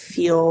identity that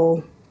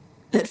feel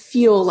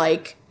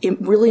like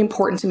really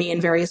important to me in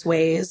various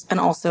ways.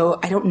 And also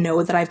I don't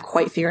know that I've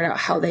quite figured out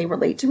how they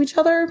relate to each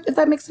other, if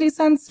that makes any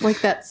sense.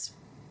 Like that's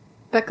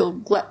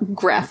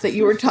graph that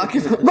you were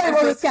talking about. Right,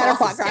 or the scatter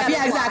plot graph.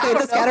 Yeah, exactly.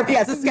 It's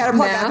a scatter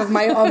plot graph of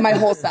my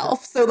whole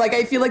self. So like,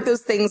 I feel like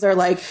those things are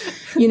like,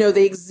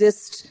 they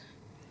exist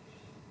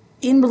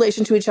in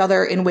relation to each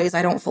other in ways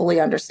I don't fully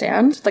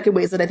understand, like in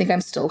ways that I think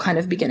I'm still kind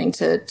of beginning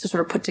to sort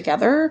of put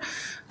together.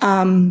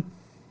 And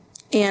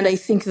I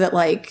think that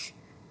like,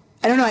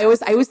 I don't know, I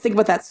always think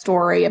about that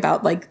story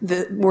about like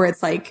where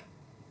it's like,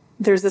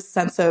 there's this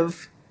sense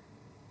of,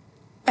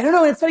 I don't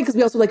know. It's funny because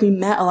we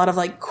met a lot of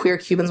like queer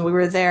Cubans when we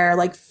were there,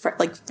 like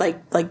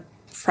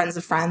friends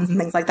of friends and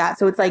things like that.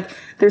 So it's like,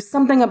 there's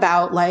something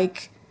about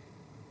like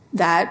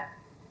that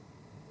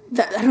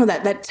I don't know,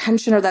 that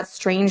tension or that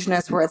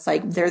strangeness where it's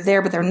like, they're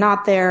there, but they're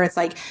not there. It's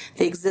like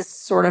they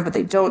exist sort of, but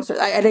they don't.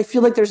 And I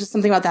feel like there's just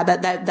something about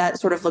that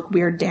sort of like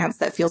weird dance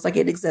that feels like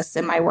it exists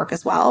in my work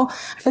as well.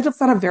 I feel like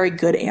that's not a very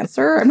good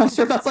answer. I'm not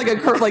sure if that's like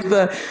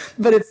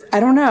but it's,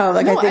 I don't know.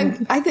 Like, no,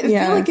 I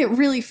feel like it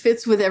really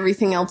fits with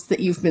everything else that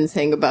you've been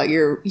saying about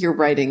your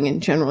writing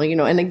in general,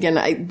 and again,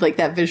 I like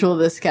that visual of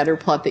the scatter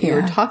plot that you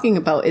were talking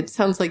about. It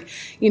sounds like,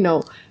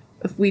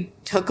 if we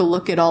took a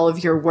look at all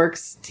of your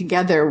works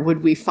together,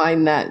 would we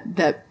find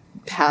that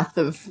path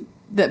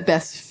that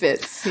best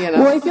fits?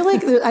 Well, I feel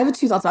like I have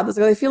two thoughts about this.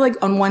 I feel like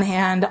on one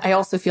hand, I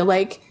also feel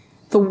like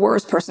the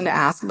worst person to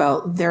ask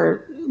about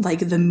their like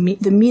the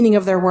meaning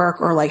of their work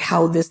or like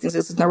how this thing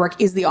exists in their work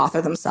is the author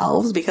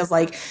themselves, because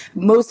like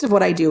most of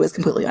what I do is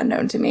completely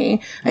unknown to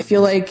me. I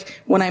feel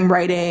like when I'm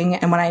writing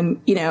and when I'm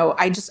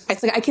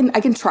it's like I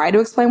can try to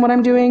explain what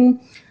I'm doing.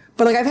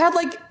 But like I've had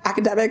like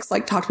academics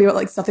like talk to me about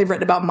like stuff they've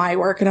written about my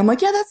work, and I'm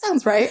like, yeah, that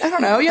sounds right. I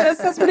don't know. Yeah,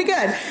 that's pretty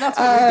good. That's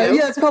what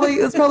we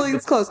do. Yeah,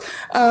 it's close.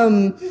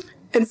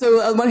 And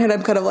so on one hand,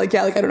 I'm kind of like,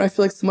 yeah, like I don't know. I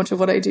feel like so much of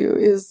what I do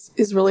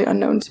is really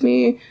unknown to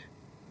me.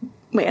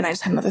 Wait, and I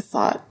just had another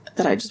thought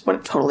that I just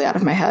went totally out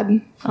of my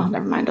head. Oh,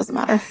 never mind, doesn't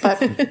matter.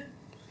 But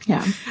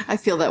yeah, I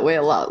feel that way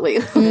a lot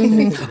lately.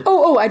 Mm-hmm.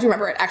 Oh, I do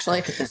remember it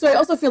actually. So I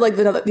also feel like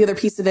the other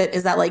piece of it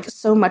is that like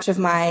so much of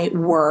my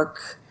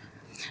work,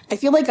 I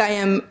feel like I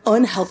am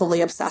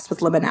unhealthily obsessed with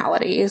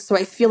liminality. So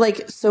I feel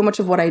like so much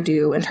of what I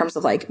do in terms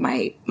of like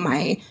my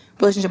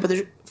relationship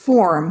with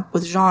form,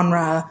 with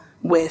genre,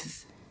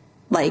 with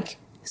like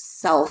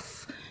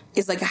self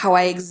is like how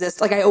I exist.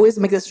 Like I always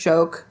make this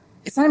joke.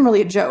 It's not even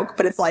really a joke,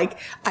 but it's like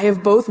I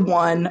have both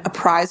won a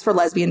prize for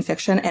lesbian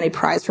fiction and a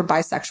prize for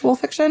bisexual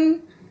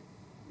fiction.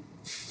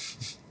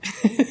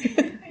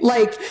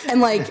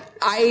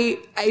 I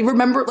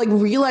remember like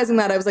realizing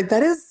that I was like,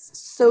 that is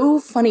so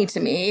funny to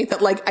me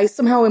that like I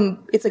somehow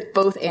am, it's like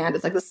both and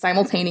it's like the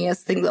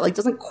simultaneous thing that like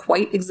doesn't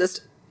quite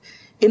exist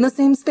in the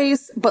same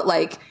space, but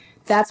like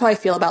that's how I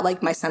feel about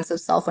like my sense of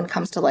self when it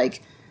comes to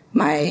like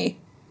my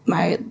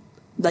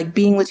like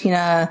being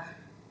Latina,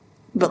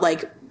 but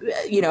like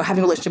having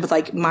a relationship with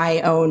like my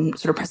own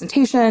sort of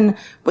presentation,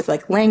 with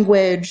like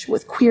language,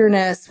 with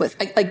queerness, with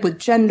like with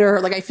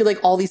gender. Like I feel like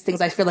all these things,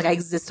 I feel like I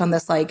exist on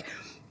this like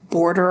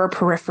border or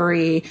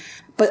periphery,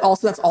 but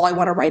also that's all I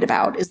want to write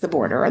about is the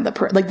border and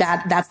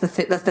that's the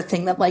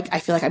thing that like I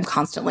feel like I'm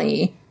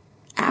constantly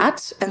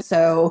at. And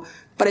so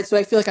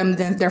I feel like I'm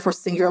then therefore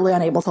singularly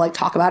unable to like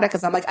talk about it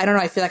because I'm like, I don't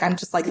know, I feel like I'm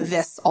just like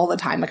this all the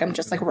time. Like I'm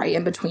just like right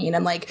in between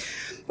and like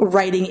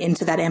writing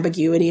into that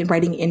ambiguity and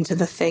writing into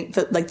the thing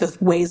that like the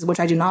ways in which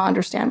I do not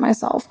understand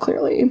myself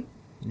clearly.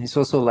 It's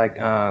also like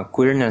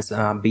queerness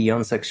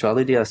beyond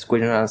sexuality as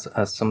queerness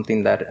as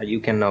something that you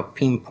cannot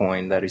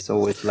pinpoint, that is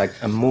always like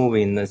a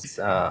moving,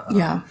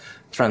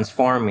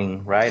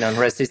 transforming, right? And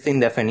resisting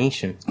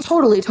definition.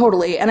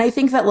 Totally. And I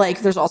think that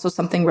like there's also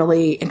something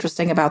really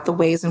interesting about the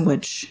ways in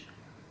which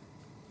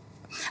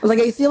like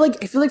I feel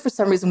like for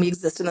some reason we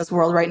exist in this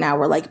world right now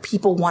where like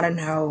people want to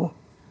know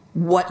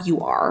what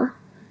you are.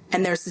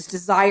 And there's this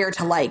desire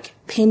to like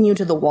pin you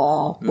to the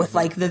wall with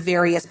like the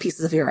various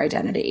pieces of your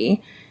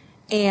identity.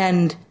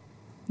 And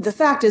the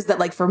fact is that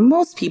like for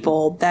most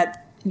people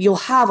that you'll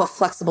have a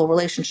flexible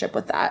relationship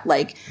with that.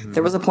 Like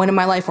there was a point in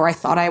my life where I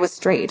thought I was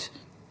straight.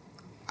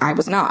 I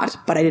was not,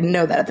 but I didn't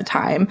know that at the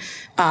time.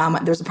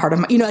 There's a part of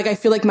my, like I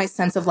feel like my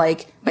sense of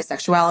like my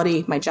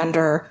sexuality, my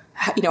gender,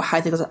 how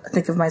I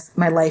think of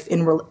my life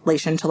in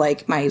relation to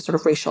like my sort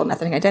of racial and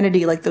ethnic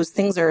identity, like those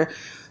things are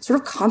sort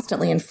of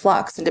constantly in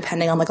flux and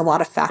depending on like a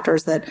lot of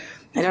factors that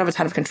I don't have a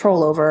ton of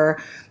control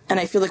over. And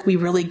I feel like we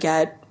really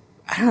get,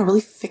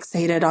 really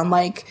fixated on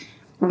like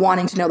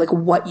wanting to know like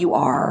what you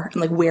are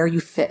and like where you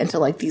fit into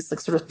like these like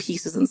sort of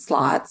pieces and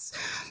slots.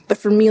 But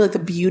for me, like the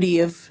beauty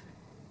of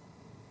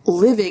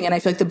living, and I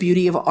feel like the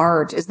beauty of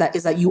art is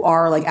that you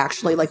are like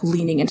actually like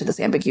leaning into this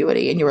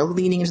ambiguity and you're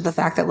leaning into the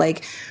fact that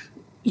like,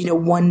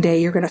 one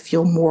day you're going to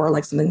feel more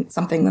like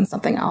something than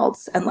something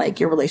else. And like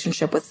your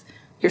relationship with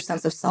your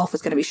sense of self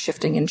is going to be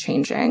shifting and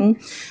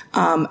changing.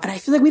 And I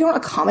feel like we don't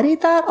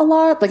accommodate that a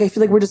lot. Like, I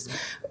feel like we're just,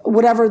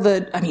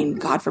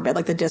 God forbid,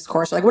 like the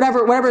discourse, like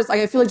whatever is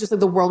like, I feel like just like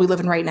the world we live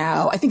in right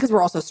now, I think because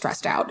we're also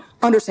stressed out,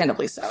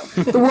 understandably so.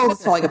 The world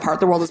is falling apart.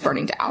 The world is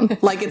burning down.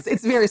 Like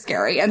it's very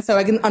scary. And so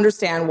I can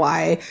understand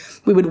why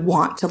we would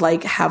want to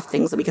like have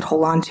things that we could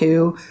hold on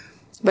to.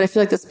 But I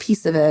feel like this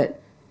piece of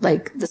it,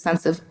 like the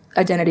sense of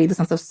identity, the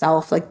sense of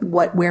self, like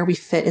where we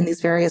fit in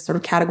these various sort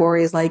of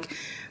categories. Like,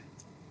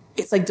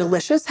 it's like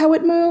delicious how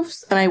it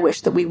moves. And I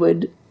wish that we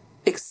would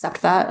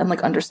accept that and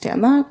like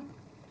understand that.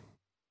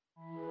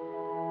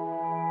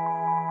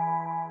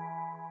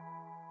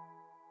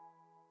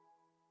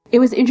 It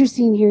was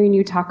interesting hearing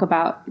you talk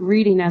about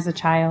reading as a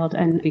child,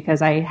 and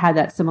because I had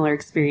that similar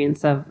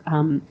experience of,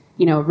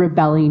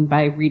 rebelling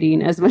by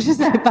reading as much as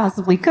I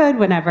possibly could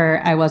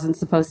whenever I wasn't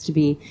supposed to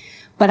be.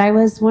 But I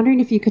was wondering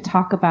if you could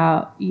talk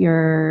about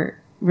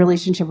your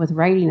relationship with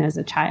writing as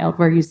a child.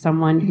 Were you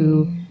someone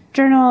who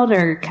journaled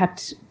or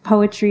kept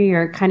poetry,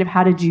 or kind of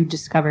how did you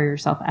discover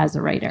yourself as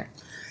a writer?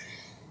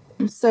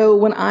 So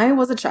when I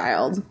was a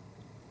child,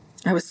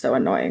 I was so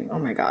annoying. Oh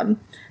my God.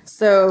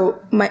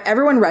 So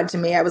everyone read to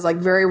me. I was like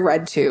very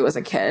read to as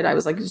a kid. I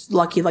was like just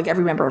lucky, like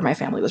every member of my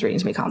family was reading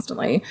to me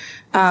constantly.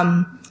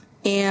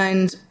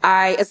 And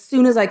as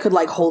soon as I could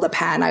like hold a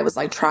pen, I was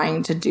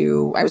trying to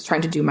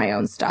do my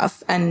own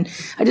stuff. And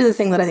I did the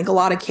thing that I think a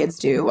lot of kids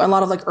do, a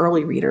lot of like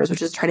early readers,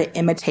 which is try to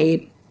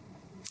imitate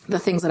the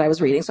things that I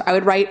was reading. So I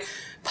would write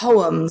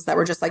poems that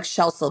were just like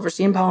Shel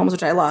Silverstein poems,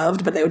 which I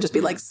loved, but they would just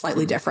be like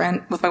slightly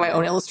different with my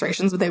own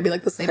illustrations, but they would be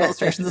like the same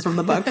illustrations as from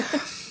the book.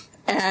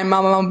 And my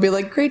mom would be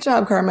like, great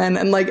job, Carmen.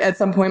 And like at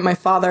some point my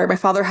father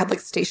had like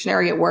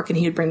stationery at work, and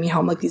he would bring me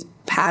home like these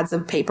pads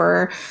of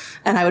paper,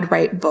 and I would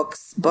write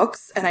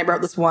books. And I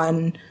wrote this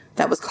one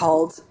that was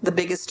called The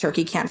Biggest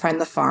Turkey Can't Find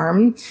the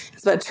Farm.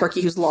 It's about a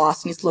turkey who's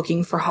lost and he's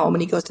looking for home,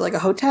 and he goes to like a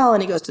hotel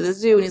and he goes to the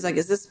zoo and he's like,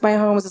 is this my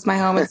home? Is this my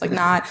home? And it's like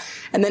not.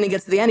 And then he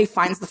gets to the end, he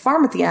finds the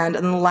farm at the end,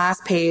 and then the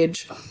last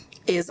page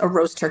is a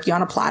roast turkey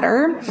on a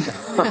platter.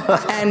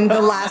 And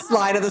the last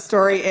line of the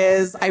story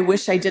is, I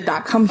wish I did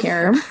not come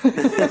here.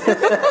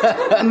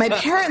 And my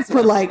parents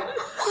were like,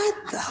 what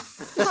the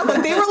fuck?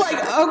 Like, they were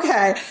like,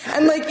 okay.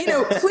 And like,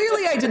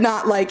 clearly I did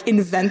not like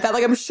invent that.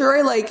 Like, I'm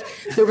sure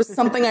there was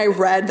something I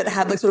read that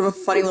had like sort of a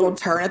funny little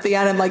turn at the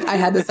end. And like, I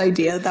had this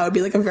idea that would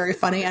be like a very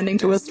funny ending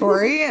to a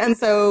story. And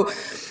so,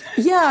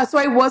 yeah, so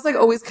I was like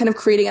always kind of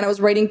creating, and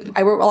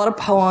I wrote a lot of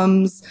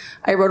poems.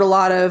 I wrote a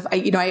lot of,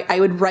 I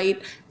would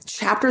write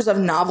chapters of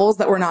novels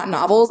that were not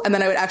novels, and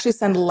then I would actually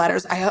send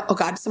letters. Oh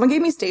God, someone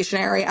gave me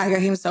stationery. I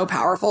became so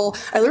powerful.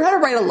 I learned how to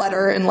write a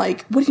letter in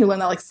like, what did you learn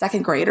that, like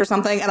second grade or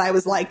something? And I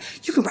was like,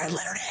 you can write a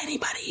letter to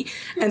anybody.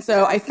 And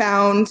so I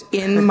found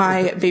in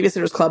my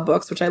Babysitter's Club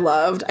books, which I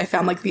loved, I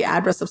found like the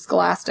address of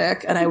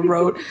Scholastic, and I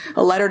wrote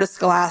a letter to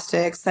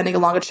Scholastic sending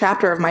along a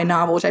chapter of my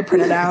novel, which I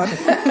printed out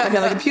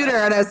on the computer.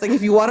 And I was like,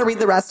 if you want to read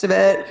the rest of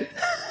it,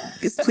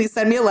 please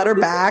send me a letter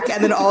back.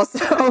 And then also,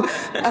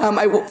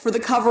 for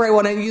the cover, I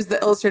want to use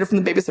the illustrator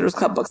from the Babysitter's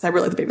Club books. I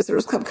really like the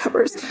Babysitter's Club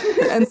covers.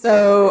 And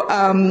so,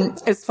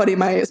 it's funny.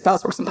 My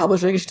spouse works in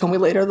publishing. She told me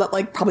later that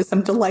like probably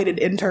some delighted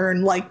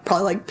intern, like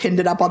probably like pinned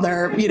it up on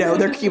their,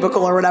 their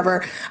cubicle or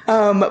whatever.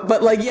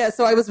 But like, yeah,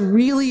 so I was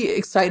really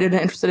excited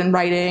and interested in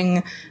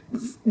writing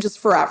just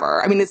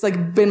forever. I mean, it's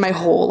like been my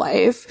whole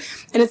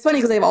life. And it's funny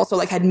because I've also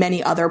like had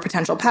many other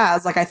potential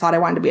paths. Like I thought I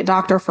wanted to be a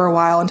doctor for a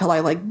while until I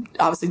like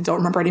obviously don't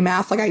remember any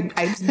math. Like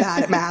I was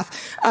bad at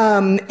math.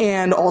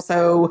 And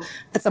also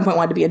at some point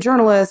wanted to be a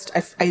journalist.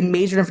 I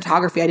majored in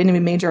photography. I didn't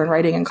even major in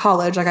writing in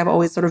college. Like I've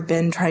always sort of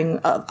been trying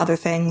other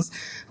things,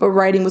 but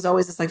writing was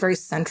always this like very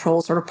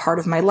central sort of part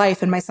of my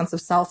life and my sense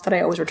of self that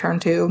I always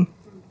returned to.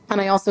 And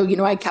I also,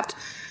 I kept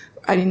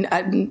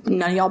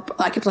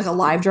like a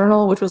live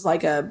journal, which was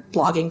like a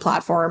blogging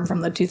platform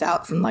from the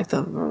 2000,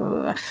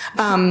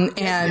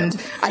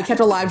 and I kept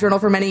a live journal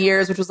for many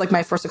years, which was like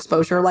my first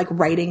exposure, like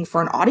writing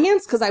for an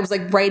audience. Cause I was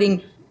like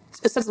writing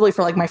ostensibly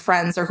for like my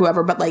friends or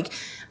whoever, but like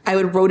I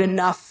would wrote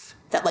enough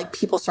that like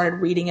people started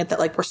reading it that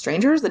like were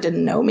strangers that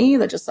didn't know me,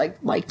 that just like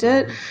liked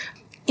it.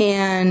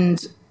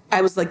 And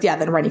I was like, yeah,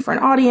 then writing for an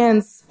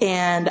audience.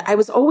 And I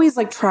was always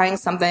like trying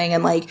something.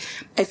 And like,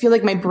 I feel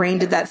like my brain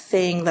did that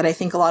thing that I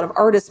think a lot of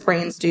artists'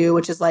 brains do,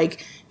 which is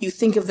like, you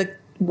think of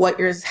what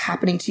is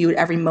happening to you at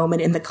every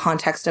moment in the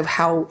context of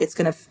how it's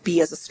going to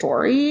be as a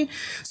story.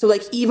 So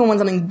like, even when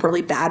something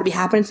really bad would be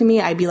happening to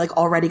me, I'd be like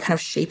already kind of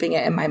shaping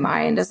it in my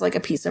mind as like a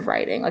piece of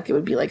writing. Like it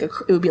would be like,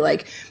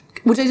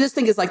 which I just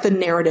think is like the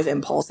narrative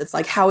impulse. It's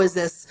like,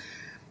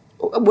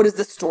 what is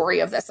the story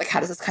of this? Like,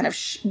 how does this kind of,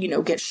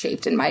 get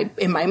shaped in my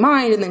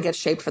mind and then get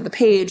shaped for the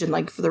page and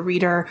like for the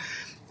reader?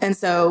 And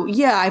so,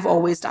 yeah, I've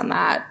always done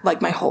that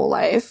like my whole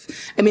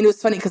life. I mean, it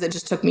was funny because it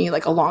just took me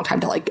like a long time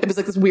to like, it was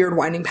like this weird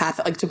winding path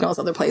that like took me all these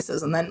other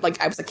places. And then like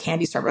I was a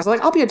candy striper. I was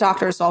like, I'll be a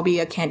doctor, so I'll be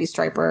a candy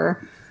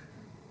striper.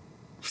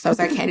 So I was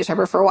like a candy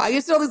striper for a while. I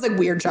used to do all these like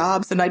weird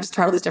jobs and I just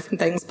tried all these different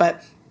things.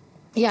 But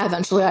yeah,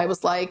 eventually I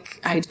was like,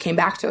 I came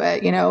back to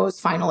it, it was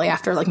finally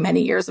after like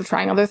many years of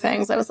trying other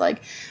things. I was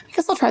like, I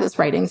guess I'll try this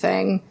writing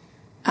thing.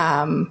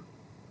 And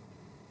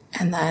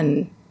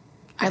then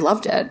I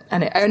loved it.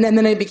 And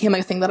then it became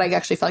like a thing that I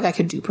actually felt like I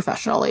could do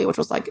professionally, which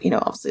was like,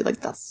 obviously like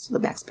that's the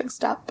next big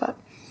step, but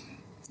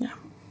yeah.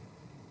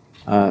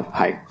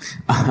 Hi.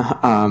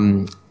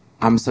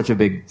 I'm such a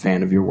big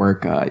fan of your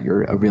work.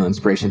 You're a real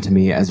inspiration to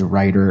me as a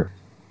writer,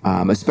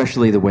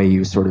 especially the way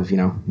you sort of,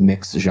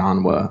 mix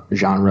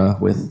genre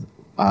with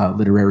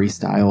literary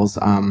styles.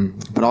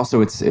 But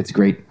also it's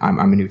great. I'm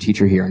a new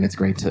teacher here, and it's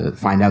great to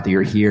find out that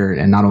you're here,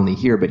 and not only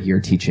here, but here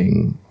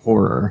teaching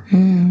horror.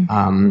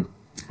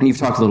 And you've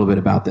talked a little bit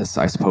about this,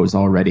 I suppose,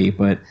 already,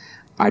 but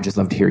I just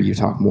love to hear you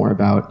talk more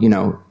about,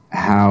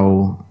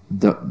 how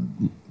the,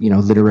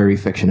 literary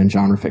fiction and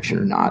genre fiction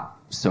are not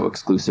so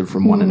exclusive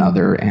from one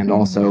another, and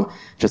also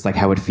just like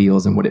how it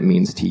feels and what it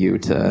means to you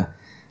to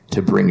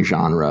bring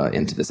genre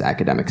into this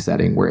academic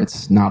setting where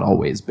it's not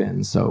always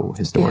been so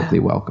historically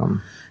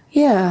welcome.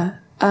 Yeah.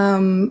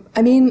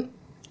 I mean,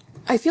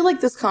 I feel like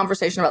this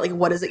conversation about like,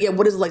 what is it? Yeah.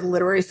 What is like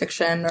literary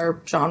fiction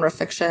or genre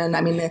fiction?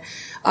 I mean,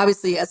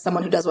 obviously as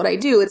someone who does what I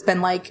do, it's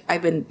been like,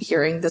 I've been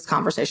hearing this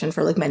conversation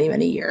for like many,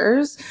 many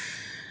years.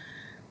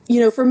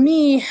 For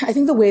me, I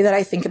think the way that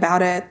I think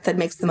about it that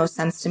makes the most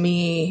sense to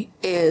me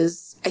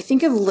is I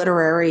think of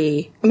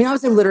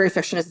obviously literary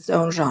fiction is its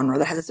own genre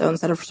that has its own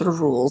set of sort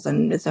of rules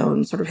and its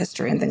own sort of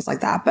history and things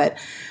like that. But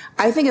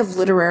I think of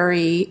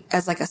literary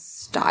as like a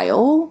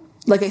style.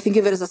 Like, I think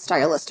of it as a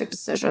stylistic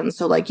decision.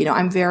 So, like,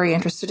 I'm very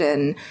interested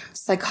in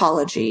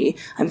psychology.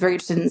 I'm very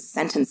interested in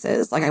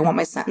sentences. Like, I want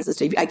my sentences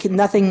to be,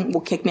 nothing will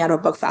kick me out of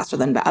a book faster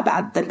than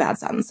bad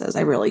sentences.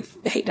 I really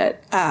hate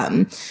it.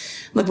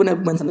 Like when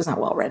something's not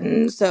well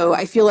written. So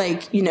I feel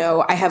like,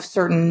 I have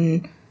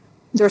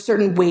there are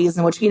certain ways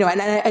in which, and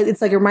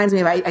it's like, it reminds me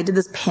of, I did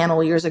this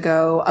panel years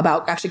ago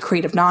about actually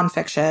creative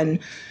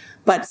nonfiction.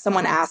 But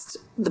someone asked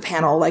the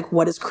panel, like,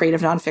 what is creative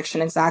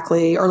nonfiction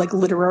exactly? Or like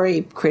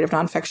literary creative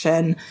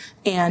nonfiction.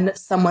 And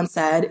someone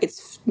said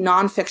it's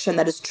nonfiction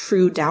that is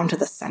true down to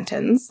the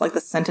sentence. Like the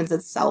sentence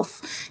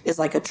itself is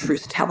like a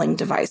truth-telling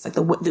device, like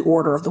the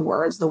order of the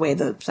words, the way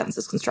the sentence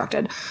is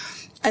constructed.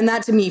 And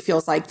that to me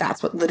feels like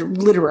that's what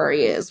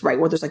literary is, right?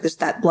 Where there's like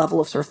that level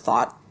of sort of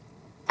thought.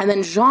 And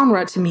then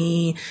genre to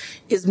me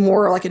is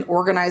more like an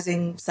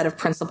organizing set of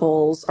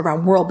principles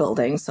around world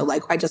building. So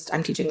like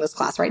I'm teaching this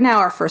class right now.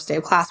 Our first day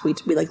of class, we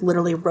like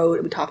literally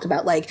we talked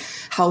about like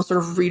how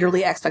sort of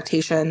readerly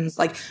expectations,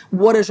 like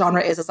what a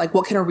genre is like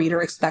what can a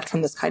reader expect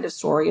from this kind of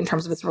story in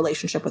terms of its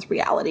relationship with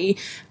reality?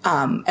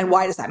 And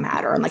why does that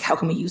matter? And like how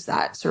can we use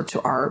that sort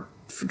of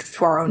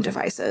to our own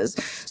devices?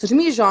 So to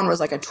me, genre is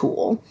like a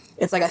tool.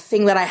 It's like a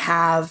thing that I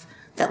have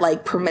that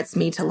like permits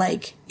me to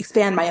like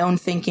expand my own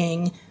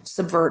thinking,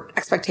 subvert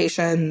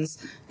expectations,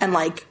 and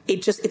like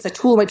it's a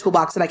tool in my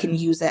toolbox that I can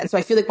use it. And so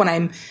I feel like when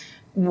I'm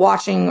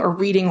watching or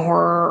reading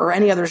horror or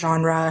any other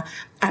genre,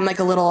 I'm like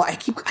I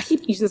keep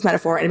using this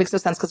metaphor, and it makes no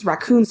sense because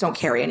raccoons don't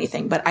carry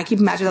anything, but I keep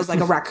imagining I was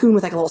like a raccoon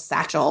with like a little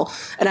satchel,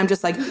 and I'm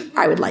just like,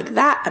 I would like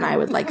that, and I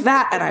would like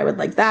that, and I would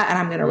like that, and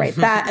I'm going to write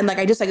that. And like,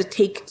 I just like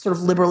take sort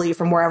of liberally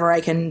from wherever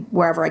I can,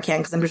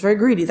 because I'm just very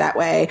greedy that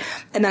way.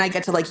 And then I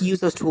get to like use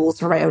those tools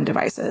for my own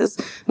devices,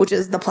 which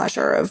is the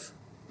pleasure of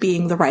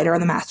being the writer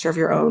and the master of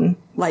your own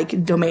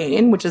like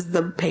domain, which is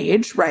the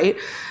page, right?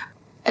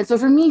 And so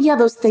for me, yeah,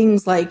 those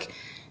things like,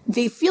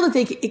 they feel that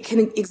it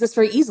can exist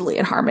very easily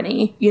in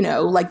harmony,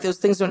 like those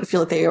things don't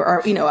feel like they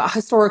are,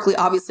 historically,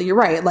 obviously you're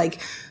right. Like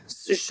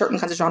certain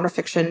kinds of genre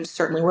fiction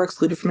certainly were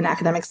excluded from an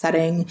academic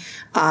setting.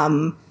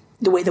 The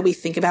way that we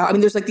think about,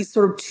 there's like these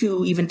sort of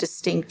two even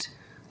distinct,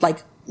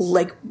 like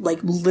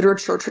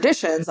literature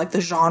traditions. Like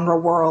the genre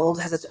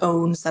world has its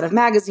own set of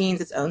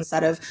magazines, its own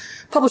set of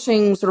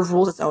publishing sort of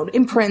rules, its own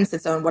imprints,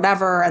 its own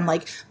whatever. And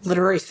like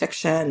literary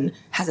fiction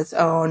has its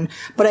own.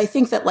 But I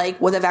think that like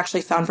what I've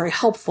actually found very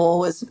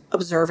helpful is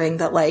observing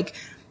that like,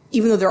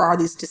 even though there are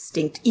these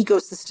distinct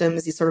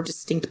ecosystems, these sort of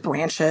distinct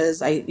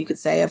branches, you could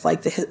say, of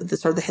like the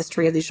sort of the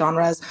history of these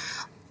genres,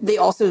 they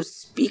also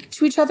speak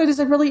to each other. There's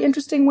like really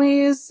interesting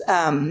ways.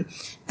 And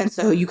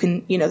so you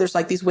can, there's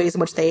like these ways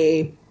in which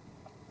they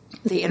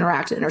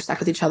interact and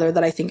intersect with each other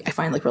that I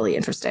find like really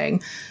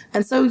interesting.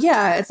 And so,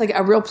 yeah, it's like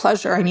a real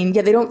pleasure.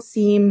 They don't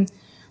seem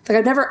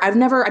like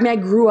I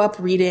grew up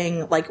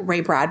reading like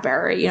Ray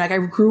Bradbury, like I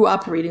grew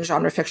up reading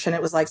genre fiction.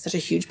 It was like such a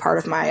huge part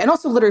of and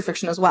also literary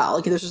fiction as well.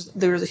 Like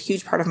there was a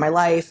huge part of my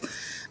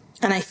life.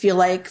 And I feel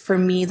like for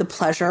me, the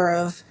pleasure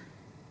of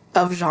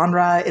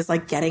genre is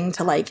like getting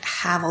to like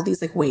have all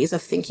these like ways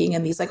of thinking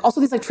and these like also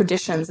these like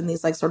traditions and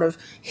these like sort of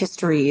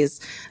histories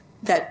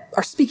that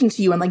are speaking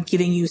to you and like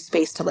giving you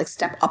space to like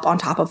step up on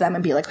top of them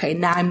and be like, okay,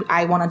 now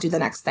I want to do the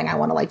next thing. I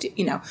want to like do,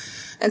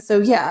 and so,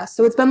 yeah,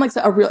 so it's been like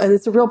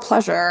it's a real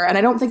pleasure. And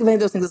I don't think of any of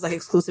those things as like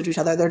exclusive to each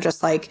other. They're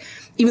just like,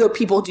 even though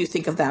people do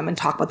think of them and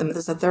talk about them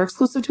as if they're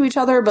exclusive to each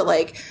other, but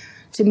like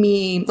to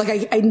me,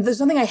 like there's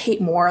something I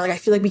hate more. Like I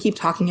feel like we keep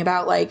talking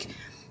about like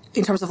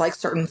in terms of like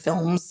certain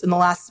films in the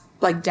last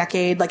like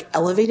decade, like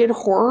elevated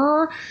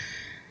horror.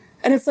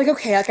 And it's like,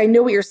 okay, like I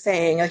know what you're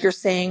saying. Like you're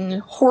saying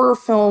horror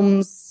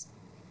films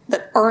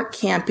that aren't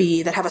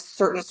campy, that have a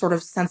certain sort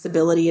of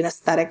sensibility and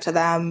aesthetic to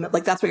them.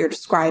 Like that's what you're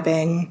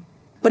describing.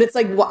 But it's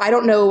like, well, I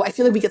don't know. I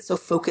feel like we get so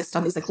focused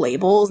on these like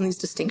labels and these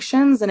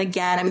distinctions. And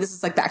again, I mean, this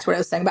is like back to what I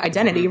was saying about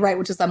identity, right?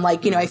 Which is I'm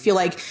like, I feel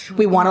like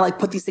we want to like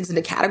put these things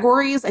into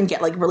categories and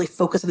get like really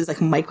focused on these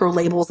like micro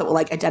labels that will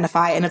like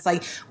identify. And it's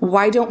like,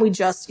 why don't we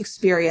just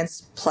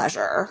experience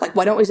pleasure? Like,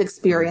 why don't we just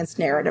experience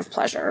narrative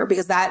pleasure?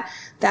 Because that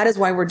is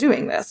why we're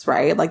doing this,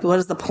 right? Like, what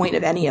is the point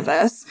of any of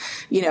this?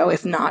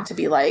 If not to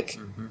be like,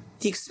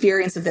 the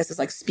experience of this is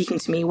like speaking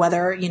to me,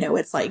 whether,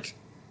 it's like,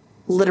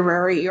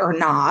 literary or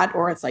not,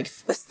 or it's like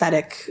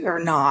aesthetic or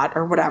not,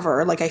 or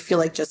whatever. Like, I feel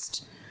like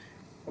just,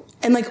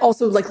 and like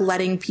also like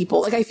letting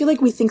people, like, I feel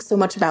like we think so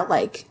much about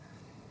like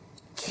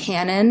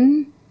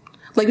canon.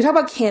 Like we talk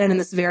about canon in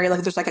this very,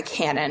 like there's like a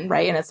canon,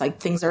 right? And it's like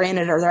things are in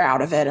it or they're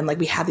out of it. And like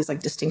we have these like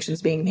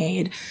distinctions being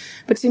made.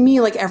 But to me,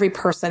 like every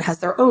person has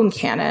their own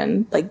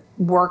canon, like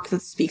work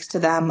that speaks to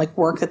them, like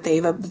work that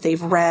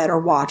they've read or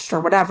watched or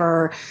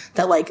whatever,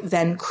 that like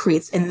then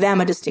creates in them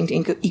a distinct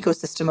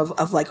ecosystem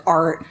of like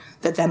art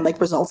that then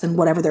like results in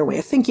whatever their way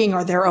of thinking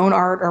or their own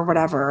art or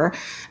whatever.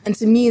 And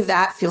to me,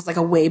 that feels like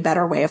a way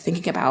better way of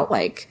thinking about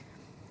like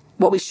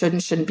what we should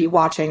and shouldn't be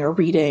watching or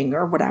reading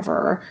or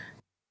whatever.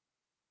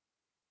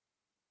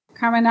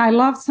 Carmen, I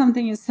loved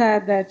something you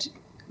said, that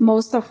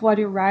most of what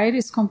you write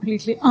is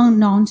completely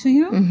unknown to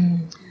you.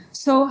 Mm-hmm.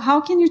 So how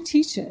can you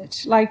teach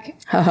it? Like,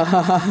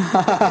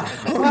 oh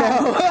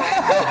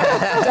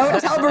no!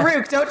 Don't tell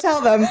Baruch. Don't tell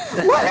them.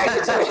 What are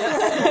you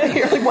doing?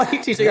 You're like, what are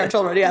you teaching our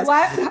children? Yes.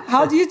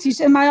 How do you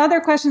teach? And my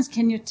other question is,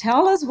 can you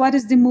tell us what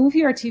is the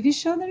movie or TV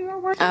show that you are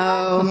working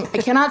on? I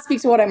cannot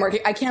speak to what I'm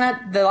working. I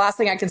cannot. The last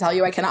thing I can tell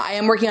you, I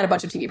am working on a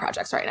bunch of TV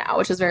projects right now,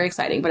 which is very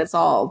exciting. But it's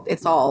all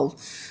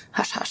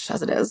hush hush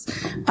as it is.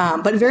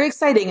 But very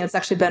exciting. And it's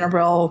actually been a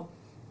real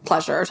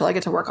pleasure to like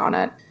get to work on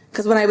it.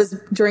 Because when I was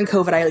during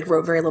COVID, I like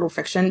wrote very little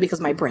fiction because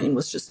my brain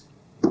was just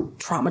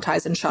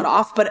traumatized and shut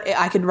off. But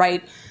I could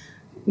write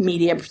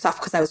media stuff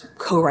because I was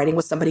co-writing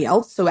with somebody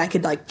else. So I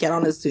could like get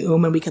on a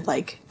Zoom and we could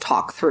like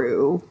talk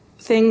through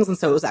things. And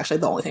so it was actually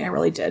the only thing I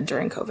really did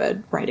during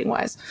COVID writing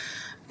wise.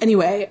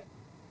 Anyway,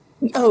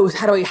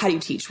 how do you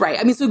teach? Right.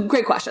 I mean, so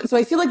great question. So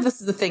I feel like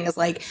this is the thing is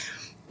like,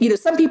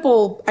 some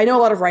people, I know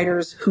a lot of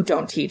writers who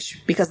don't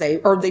teach because they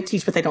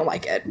teach, but they don't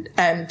like it.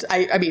 And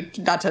I mean,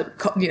 not to,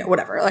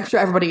 whatever. I'm sure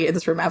everybody in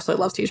this room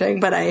absolutely loves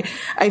teaching, but I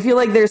feel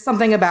like there's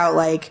something about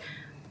like,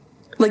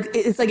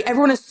 it's like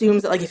everyone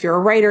assumes that like if you're a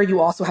writer,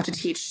 you also have to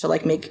teach to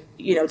like make,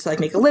 to like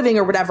make a living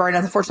or whatever. And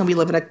unfortunately, we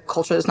live in a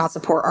culture that does not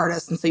support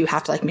artists. And so you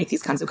have to like make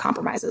these kinds of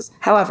compromises.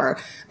 However,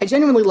 I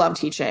genuinely love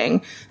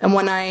teaching. And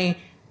when I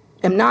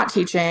am not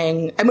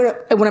teaching,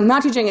 when I'm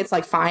not teaching, it's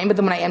like fine. But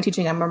then when I am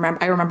teaching, I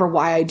remember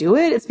why I do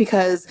it. It's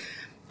because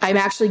I'm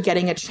actually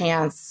getting a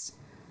chance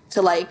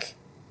to like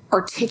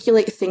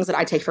articulate things that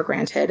I take for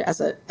granted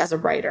as a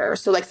writer.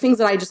 So like things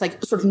that I just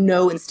like sort of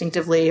know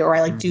instinctively, or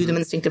I like do them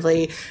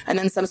instinctively. And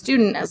then some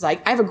student is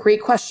like, I have a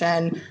great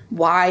question.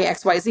 Why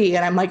XYZ?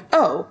 And I'm like,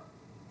 oh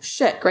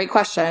shit, great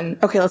question.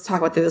 Okay, let's talk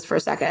about this for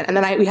a second. And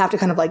then we have to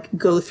kind of like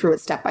go through it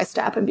step by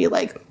step and be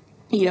like,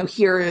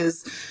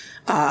 here's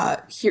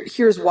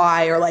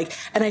why, or like,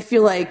 and I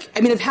feel like,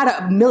 I mean, I've had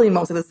a million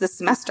moments of this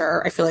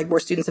semester. I feel like where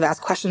students have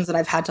asked questions and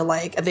I've had to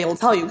like, they will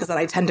tell you because then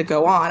I tend to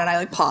go on and I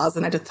like pause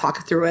and I just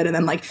talk through it. And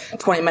then like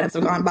 20 minutes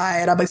have gone by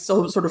and I'm like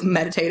still sort of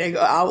meditating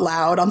out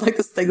loud on like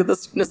this thing that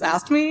this student has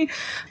asked me.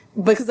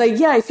 Because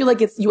I feel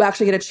like you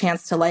actually get a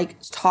chance to like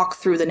talk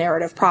through the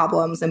narrative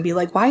problems and be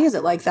like, why is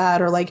it like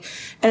that? Or like,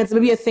 and it's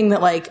maybe a thing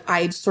that like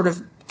I sort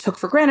of took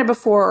for granted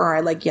before, or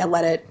I like,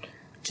 let it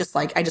just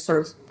like, I just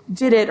sort of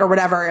did it or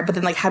whatever, but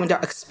then like having to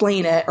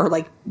explain it or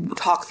like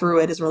talk through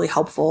it is really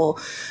helpful.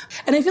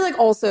 And I feel like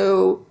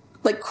also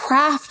like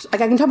craft,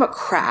 like I can talk about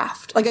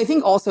craft. Like I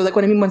think also like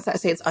what I mean when I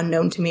say it's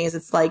unknown to me is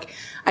it's like,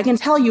 I can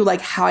tell you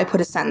like how I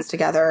put a sentence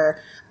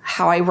together,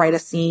 how I write a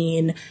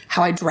scene,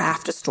 how I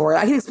draft a story.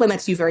 I can explain that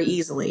to you very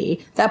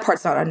easily. That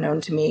part's not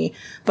unknown to me,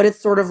 but it's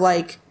sort of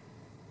like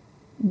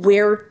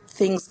where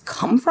things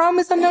come from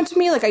is unknown to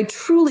me. Like I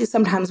truly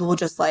sometimes will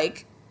just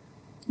like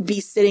be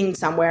sitting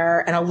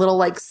somewhere and a little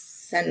like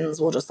sentence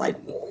will just like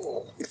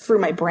through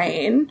my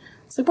brain.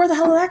 It's like, where the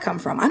hell did that come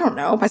from? I don't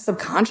know. My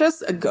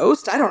subconscious, a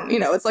ghost? I don't,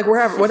 it's like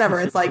wherever, whatever.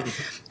 It's like,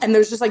 and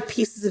there's just like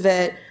pieces of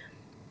it.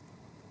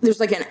 There's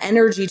like an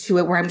energy to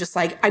it where I'm just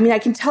like, I mean, I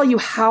can tell you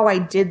how I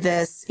did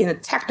this in a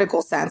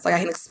technical sense. Like I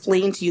can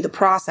explain to you the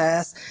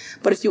process.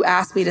 But if you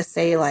ask me to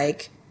say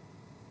like,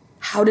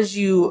 how did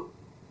you,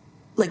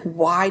 like,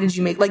 why did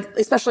you make, like,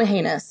 especially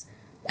Heinous.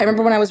 I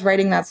remember when I was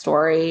writing that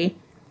story,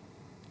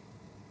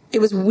 it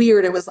was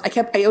weird.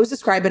 I always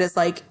describe it as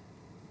like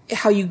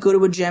how you go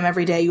to a gym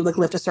every day, you like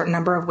lift a certain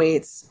number of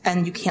weights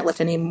and you can't lift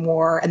any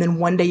more. And then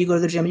one day you go to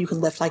the gym and you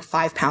can lift like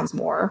 5 pounds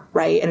more.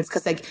 Right. And it's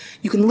because like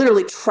you can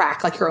literally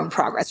track like your own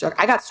progress. You're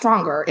like, I got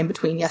stronger in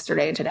between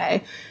yesterday and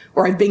today,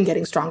 or I've been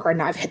getting stronger and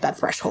now I've hit that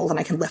threshold and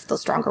I can lift the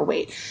stronger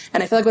weight.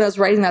 And I feel like when I was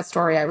writing that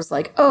story, I was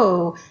like,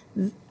 oh,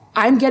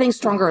 I'm getting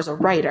stronger as a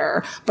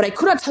writer, but I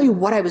could not tell you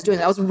what I was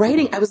doing. I was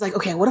like,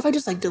 okay, what if I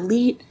just like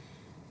delete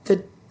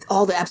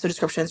all the episode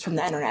descriptions from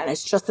the internet and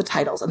it's just the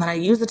titles. And then I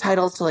use the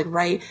titles to like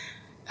write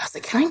I was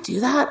like, can I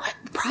do that?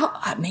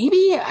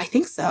 Maybe. I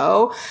think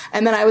so.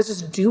 And then I was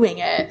just doing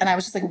it. And I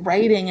was just like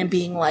writing and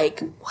being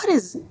like,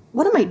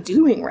 what am I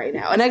doing right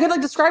now? And I could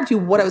like describe to you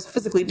what I was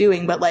physically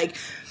doing, but like,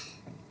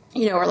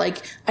 you know, or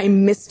like I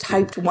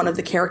mistyped one of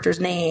the characters'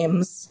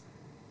 names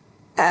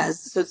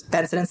so it's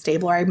Benson and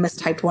Stabler. I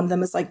mistyped one of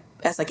them as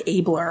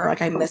Abler.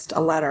 Like I missed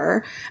a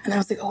letter. And then I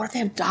was like, oh, what if they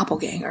have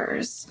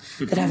doppelgangers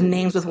that have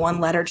names with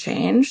one letter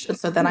changed? And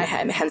so then I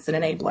had Henson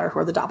and Abler, who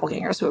are the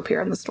doppelgangers who appear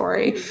in the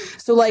story.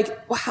 So like,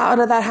 how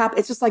did that happen?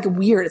 It's just like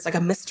weird. It's like a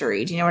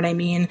mystery. Do you know what I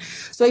mean?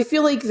 So I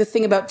feel like the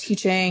thing about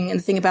teaching and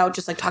the thing about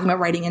just like talking about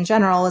writing in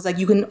general is like,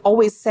 you can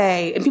always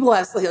say, and people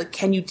ask like,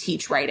 can you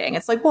teach writing?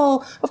 It's like,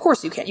 well, of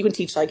course you can. You can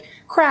teach like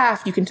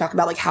craft. You can talk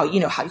about like how you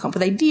come up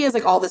with ideas,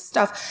 like all this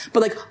stuff.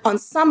 But like on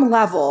some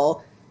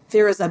level,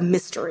 there is a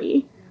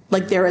mystery.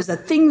 Like there is a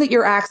thing that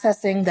you're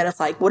accessing that it's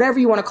like, whatever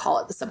you want to call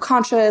it, the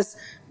subconscious,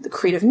 the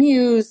creative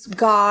muse,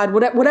 God,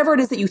 whatever it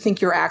is that you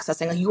think you're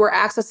accessing. Like you are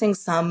accessing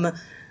some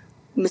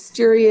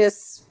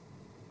mysterious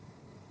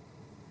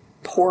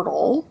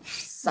portal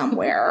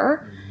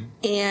somewhere.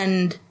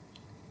 And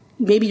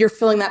maybe you're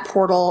filling that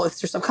portal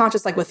with your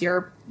subconscious, like with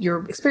your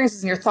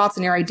experiences and your thoughts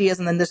and your ideas.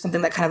 And then there's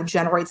something that kind of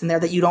generates in there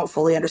that you don't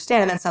fully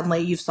understand. And then suddenly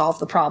you've solved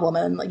the problem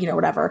and like,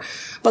 whatever.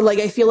 But like,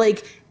 I feel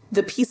like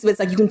the piece of it's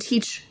like you can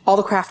teach all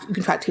the craft, you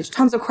can try to teach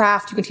tons of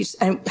craft, you can teach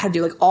how to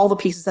do like all the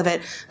pieces of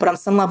it, but on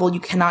some level you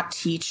cannot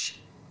teach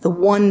the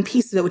one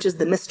piece of it, which is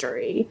the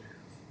mystery,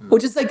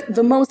 which is like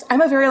the most,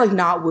 I'm a very like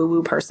not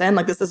woo-woo person,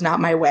 like this is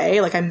not my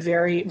way, like I'm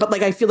very, but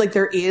like I feel like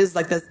there is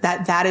like this,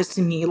 that is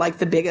to me like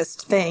the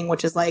biggest thing,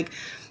 which is like,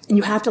 and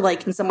you have to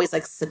like in some ways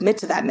like submit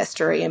to that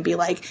mystery and be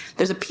like,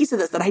 there's a piece of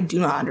this that I do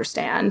not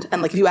understand,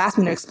 and like if you ask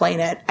me to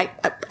explain it,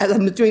 as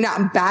I'm doing that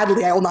and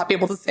badly, I will not be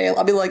able to say it.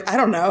 I'll be like, I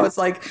don't know, it's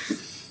like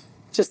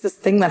just this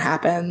thing that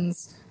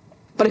happens.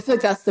 But I feel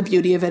like that's the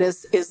beauty of it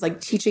is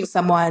like teaching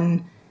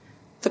someone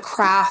the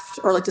craft,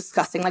 or like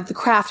discussing like the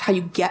craft, how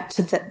you get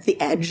to the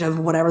edge of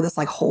whatever this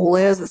like hole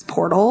is, this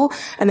portal.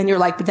 And then you're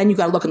like, but then you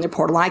got to look in the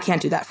portal. And I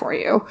can't do that for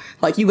you.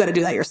 Like you got to do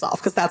that yourself,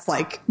 because that's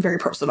like very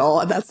personal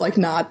and that's like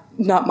not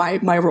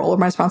my role or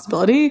my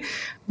responsibility.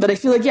 But I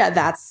feel like, yeah,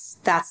 that's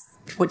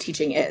what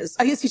teaching is.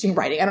 I guess teaching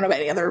writing, I don't know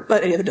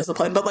about any other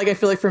discipline, but like I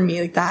feel like for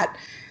me, like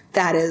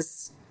that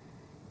is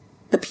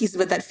the piece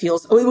of it that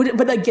feels,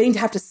 but like getting to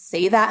have to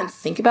say that and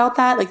think about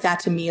that, like that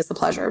to me is the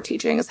pleasure of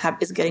teaching,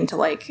 is getting to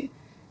like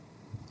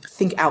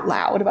think out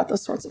loud about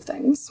those sorts of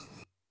things.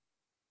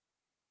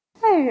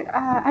 Hey,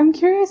 I'm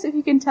curious if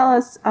you can tell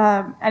us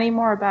any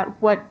more about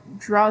what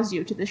draws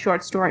you to the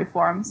short story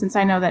form, since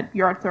I know that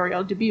your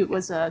authorial debut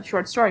was a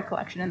short story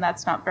collection, and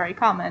that's not very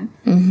common.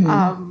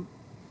 Mm-hmm.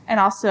 And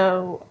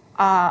also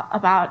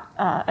about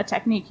a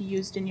technique you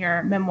used in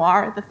your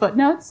memoir, the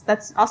footnotes.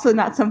 That's also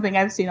not something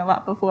I've seen a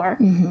lot before.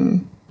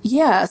 Mm-hmm.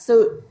 Yeah,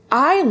 so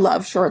I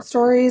love short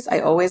stories.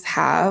 I always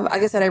have.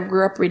 Like I said, I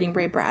grew up reading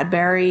Ray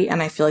Bradbury,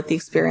 and I feel like the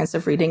experience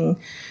of reading,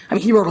 I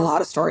mean, he wrote a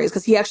lot of stories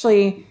because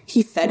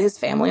he fed his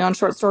family on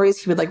short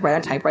stories. He would like write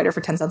on typewriter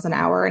for 10 cents an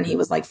hour, and he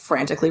was like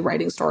frantically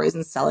writing stories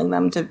and selling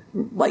them to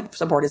like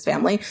support his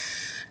family.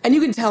 And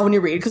you can tell when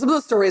you read, because some of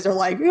those stories are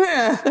like,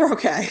 they're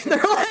okay. They're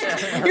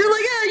like, you're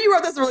like, you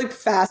wrote this really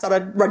fast on a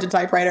rented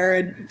typewriter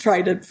and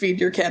tried to feed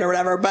your kid or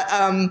whatever. But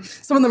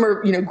some of them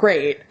are,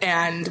 great.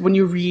 And when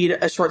you read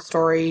a short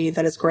story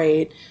that is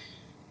great,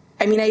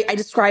 I mean, I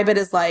describe it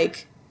as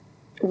like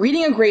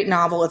reading a great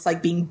novel. It's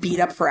like being beat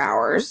up for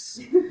hours.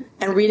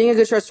 And reading a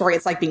good short story,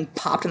 it's like being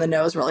popped in the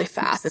nose really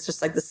fast. It's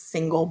just like the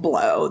single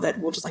blow that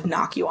will just like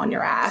knock you on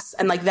your ass.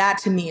 And like that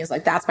to me is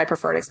like, that's my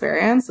preferred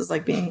experience, is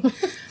like being,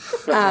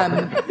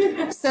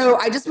 so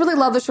I just really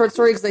love the short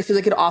story because I feel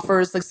like it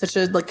offers like such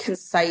a like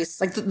concise,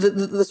 like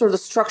the sort of the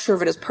structure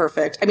of it is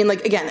perfect. I mean,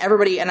 like again,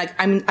 everybody, and like,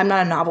 I'm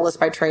not a novelist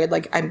by trade.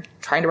 Like I'm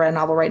trying to write a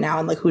novel right now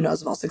and like, who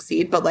knows if I'll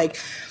succeed, but like,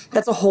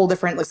 that's a whole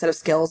different like set of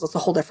skills. It's a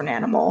whole different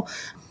animal.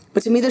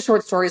 But to me, the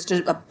short story is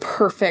just a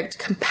perfect,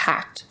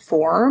 compact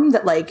form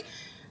that like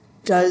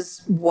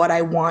does what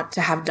I want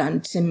to have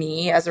done to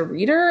me as a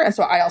reader. And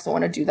so I also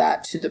want to do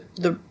that to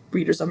the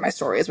readers of my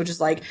stories, which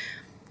is like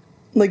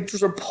just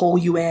sort of pull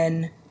you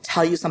in,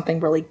 tell you something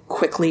really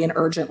quickly and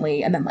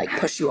urgently, and then like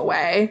push you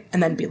away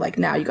and then be like,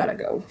 now you got to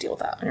go deal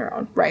with that on your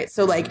own. Right.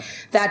 So like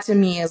that to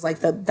me is like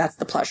that's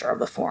the pleasure of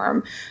the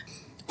form.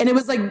 And it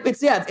was like,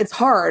 it's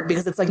hard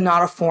because it's like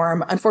not a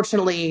form.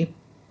 Unfortunately,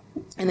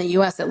 in the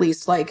US at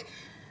least, like,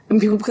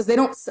 people, because they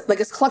don't, like,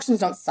 his collections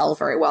don't sell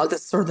very well.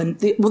 This is sort of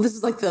this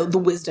is like the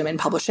wisdom in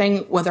publishing.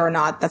 Whether or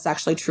not that's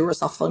actually true or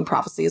self-fulfilling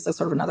prophecy is like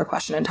sort of another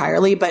question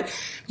entirely. But,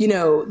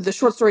 the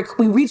short story,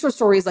 we read short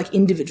stories like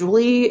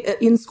individually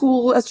in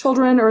school as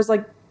children, or as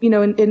like,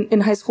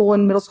 in high school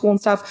and middle school and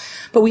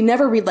stuff. But we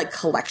never read like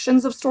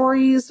collections of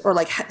stories or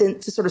like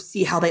to sort of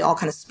see how they all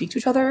kind of speak to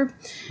each other.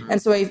 Mm-hmm.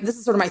 And so this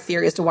is sort of my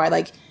theory as to why,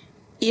 like,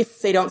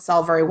 if they don't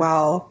sell very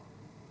well,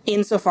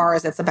 insofar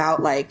as it's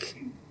about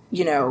like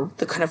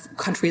the kind of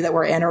country that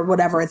we're in or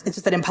whatever. It's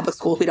just that in public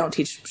schools, we don't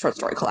teach short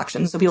story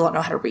collections. So people don't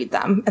know how to read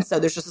them. And so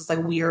there's just this like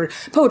weird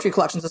poetry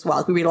collections as well.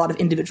 Like we read a lot of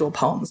individual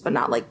poems, but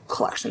not like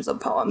collections of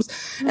poems.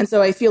 And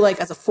so I feel like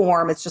as a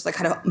form, it's just like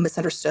kind of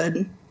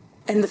misunderstood.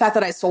 And the fact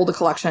that I sold a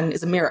collection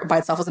is by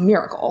itself is a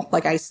miracle.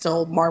 Like I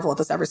still marvel at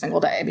this every single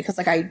day because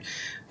like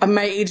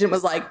my agent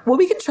was like, well,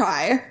 we can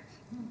try.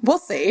 We'll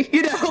see,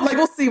 like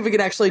we'll see if we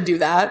can actually do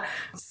that.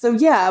 So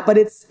yeah, but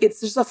it's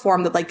just a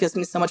form that like gives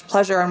me so much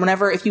pleasure. And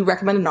if you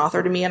recommend an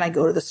author to me and I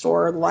go to the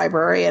store or the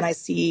library and I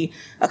see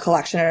a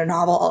collection and a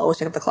novel, I'll always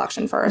pick up the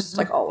collection first.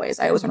 Like always,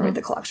 I always want to read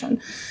the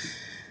collection.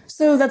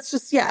 So that's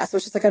just, yeah. So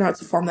it's just like, I don't know,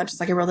 it's a form that just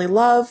like I really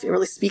love. It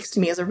really speaks to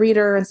me as a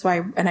reader. And so I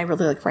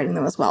really like writing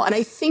them as well. And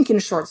I think in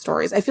short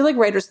stories, I feel like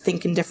writers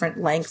think in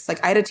different lengths.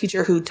 Like I had a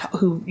teacher who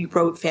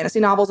wrote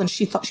fantasy novels and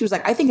she was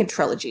like, I think in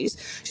trilogies.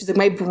 She's like,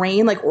 my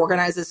brain like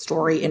organizes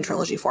story in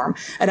trilogy form.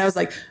 And I was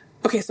like,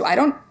 okay, so I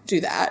don't do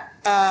that.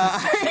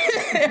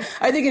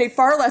 I think in a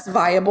far less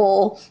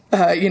viable,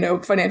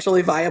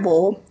 financially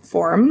viable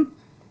form.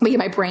 But yeah,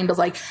 my brain does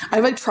like,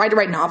 I've like tried to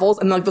write novels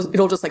and like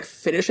it'll just like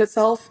finish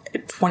itself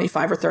at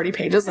 25 or 30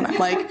 pages. And I'm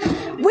like, wait,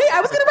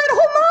 I was going to write a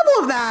whole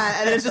novel of that.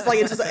 And it's just like,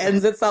 it just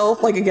ends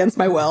itself like against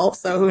my will.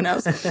 So who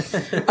knows?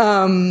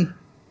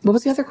 What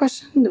was the other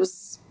question? It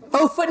was,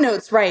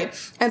 footnotes. Right.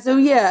 And so,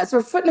 yeah,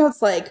 so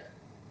footnotes, like,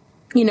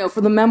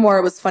 for the memoir,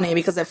 it was funny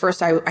because at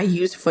first I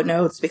used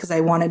footnotes because I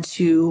wanted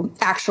to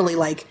actually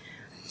like,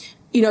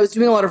 I was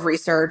doing a lot of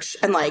research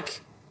and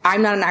like,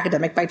 I'm not an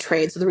academic by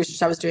trade, so the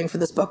research I was doing for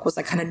this book was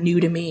like kind of new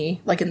to me,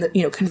 like in the,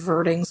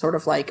 converting sort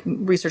of like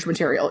research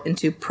material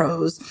into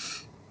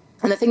prose.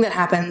 And the thing that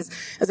happens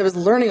is I was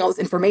learning all this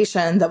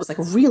information that was like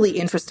really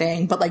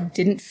interesting, but like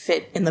didn't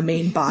fit in the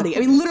main body.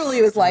 I mean, literally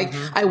it was like,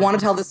 I want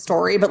to tell this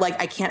story, but like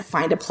I can't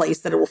find a place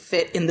that it will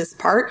fit in this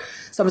part.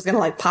 So I'm just going to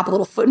like pop a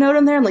little footnote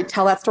in there and like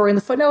tell that story in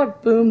the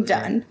footnote, boom,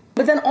 done.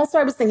 But then also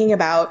I was thinking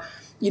about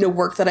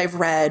work that I've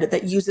read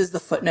that uses the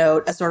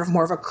footnote as sort of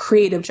more of a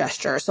creative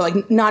gesture. So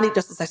like not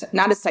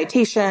as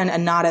citation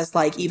and not as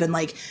like even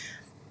like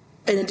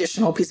an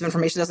additional piece of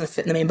information that doesn't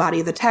fit in the main body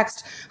of the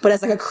text, but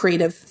as like a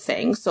creative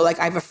thing. So like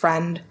I have a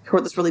friend who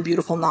wrote this really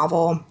beautiful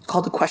novel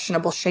called The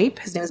Questionable Shape.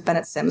 His name is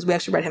Bennett Sims. We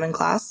actually read him in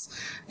class.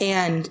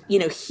 And,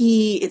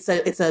 it's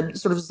a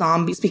sort of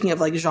zombie, speaking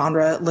of like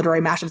genre literary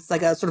mashup, it's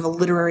like a sort of a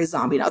literary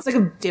zombie novel. It's like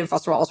a David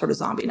Foster Wallace sort of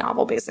zombie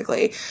novel,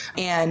 basically.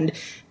 And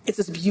it's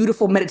this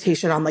beautiful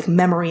meditation on like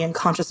memory and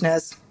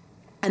consciousness.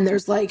 And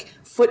there's like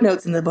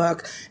footnotes in the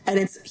book,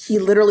 and he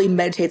literally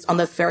meditates on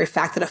the very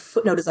fact that a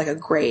footnote is like a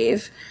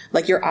grave.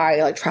 Like your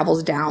eye like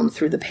travels down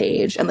through the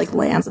page and like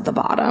lands at the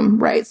bottom,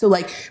 right? So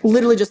like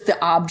literally just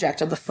the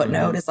object of the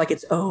footnote is like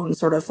its own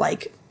sort of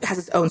like, has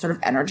its own sort of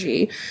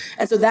energy.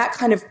 And so that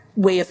kind of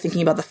way of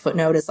thinking about the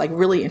footnote is like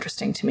really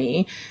interesting to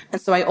me. And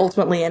so I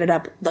ultimately ended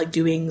up like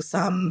doing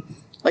some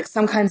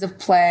kinds of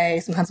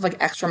play, some kinds of like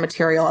extra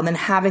material, and then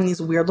having these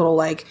weird little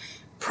like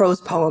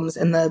prose poems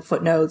in the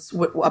footnotes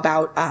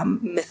about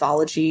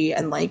mythology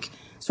and like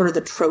sort of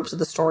the tropes of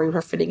the story we're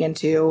fitting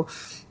into.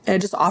 And it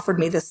just offered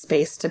me this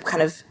space to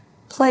kind of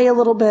play a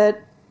little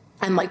bit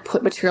and like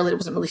put material that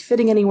wasn't really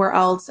fitting anywhere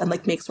else and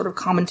like make sort of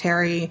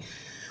commentary,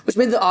 which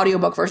made the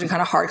audiobook version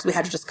kind of hard because we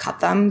had to just cut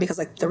them because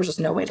like there was just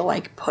no way to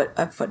like put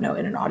a footnote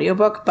in an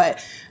audiobook.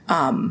 But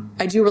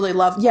I do really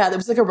love, there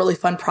was like a really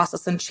fun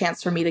process and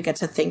chance for me to get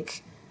to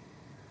think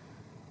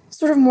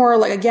sort of more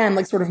like, again,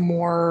 like sort of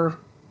more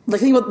like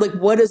think about like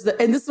what is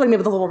and this is what I mean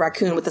with the little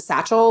raccoon with the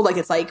satchel. Like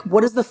it's like, what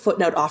does the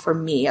footnote offer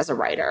me as a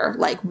writer?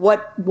 Like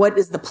what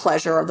is the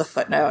pleasure of the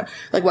footnote?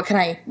 Like what can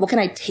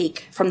I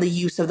take from the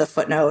use of the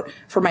footnote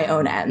for my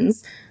own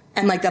ends?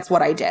 And like that's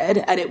what I did,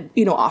 and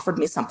it offered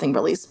me something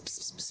really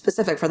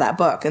specific for that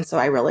book. And so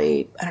I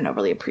really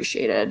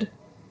appreciated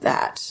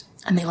that.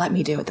 And they let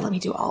me do it. They let me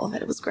do all of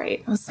it. It was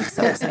great. It was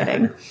so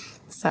exciting.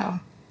 So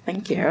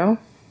thank you.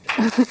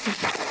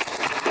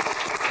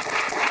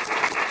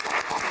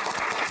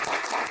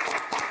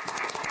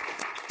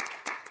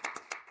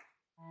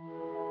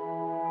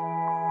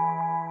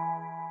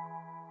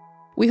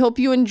 We hope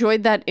you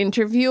enjoyed that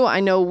interview. I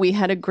know we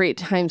had a great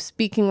time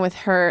speaking with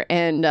her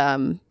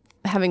and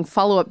having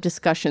follow-up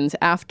discussions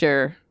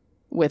after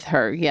with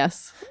her.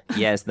 Yes.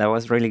 Yes, that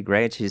was really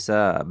great. She's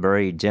a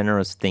very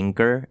generous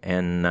thinker,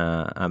 and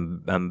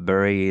I'm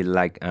very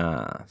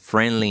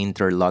friendly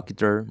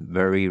interlocutor,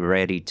 very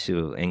ready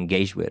to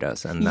engage with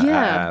us, and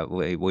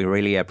we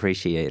really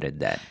appreciated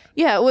that.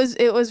 Yeah,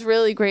 it was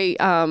really great.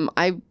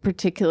 I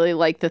particularly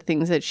like the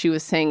things that she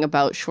was saying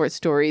about short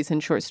stories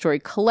and short story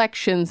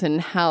collections, and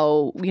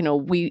how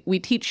we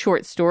teach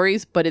short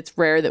stories, but it's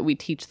rare that we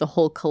teach the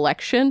whole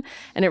collection,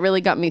 and it really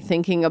got me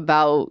thinking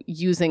about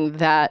using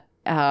that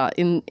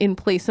in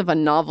place of a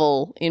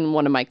novel in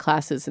one of my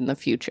classes in the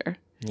future.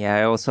 Yeah,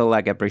 I also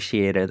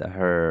appreciated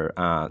her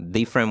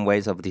different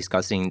ways of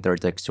discussing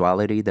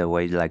intertextuality, the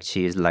way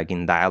she's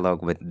in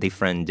dialogue with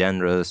different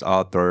genres,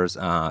 authors,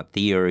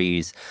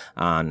 theories,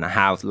 and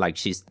how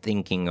she's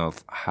thinking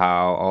of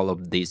how all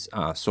of these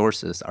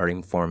sources are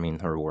informing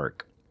her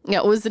work. Yeah,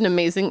 it was an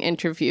amazing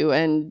interview,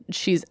 and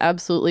she's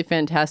absolutely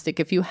fantastic.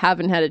 If you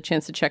haven't had a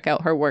chance to check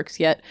out her works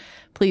yet,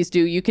 please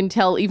do. You can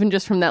tell even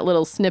just from that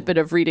little snippet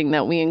of reading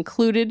that we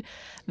included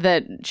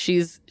that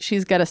she's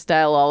got a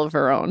style all of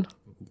her own.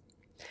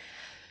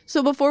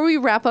 So before we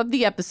wrap up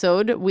the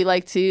episode, we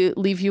like to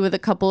leave you with a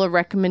couple of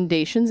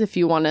recommendations if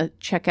you want to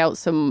check out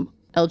some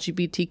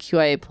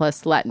LGBTQIA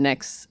plus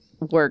Latinx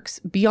works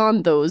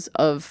beyond those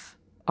of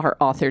our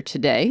author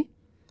today.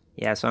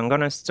 Yeah, so I'm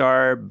going to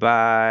start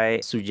by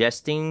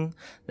suggesting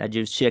that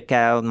you check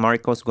out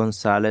Marcos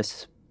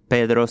Gonzalez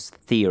Pedro's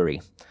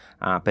Theory.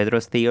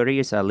 Pedro's Theory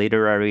is a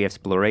literary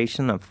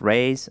exploration of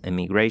race,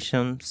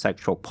 immigration,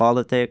 sexual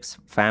politics,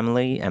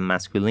 family, and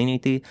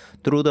masculinity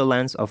through the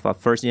lens of a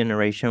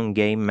first-generation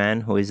gay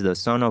man who is the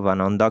son of an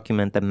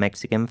undocumented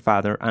Mexican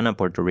father and a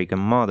Puerto Rican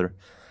mother.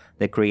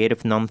 The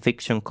creative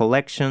nonfiction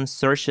collection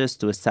searches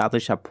to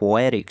establish a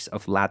poetics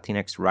of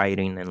Latinx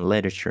writing and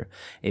literature.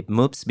 It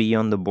moves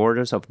beyond the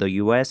borders of the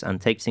U.S. and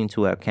takes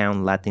into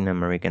account Latin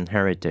American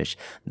heritage,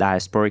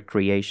 diasporic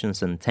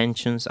creations and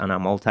tensions, and a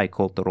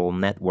multicultural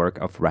network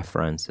of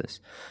references.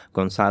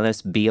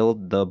 Gonzalez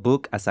built the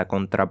book as a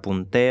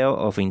contrapunteo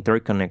of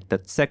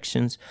interconnected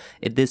sections.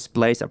 It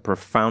displays a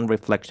profound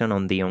reflection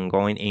on the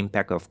ongoing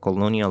impact of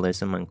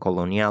colonialism and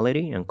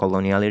coloniality, and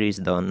coloniality is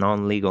the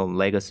non-legal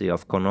legacy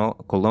of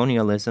colonialism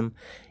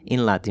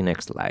in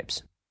Latinx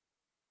lives.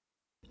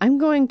 I'm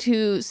going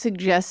to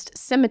suggest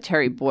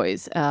Cemetery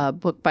Boys, a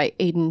book by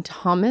Aidan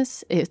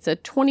Thomas. It's a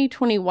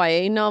 2020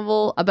 YA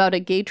novel about a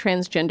gay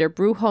transgender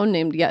brujo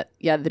named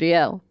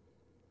Yadriel.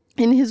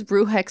 In his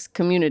Brujex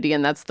community,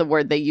 and that's the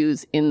word they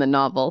use in the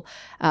novel,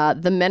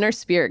 the men are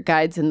spirit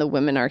guides and the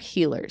women are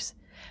healers.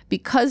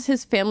 Because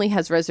his family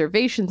has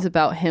reservations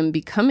about him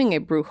becoming a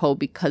brujo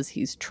because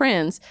he's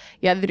trans,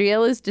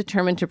 Yadriel is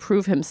determined to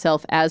prove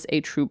himself as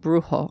a true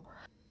brujo.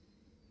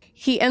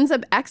 He ends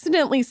up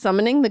accidentally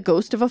summoning the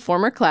ghost of a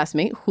former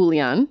classmate,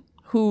 Julian,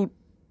 who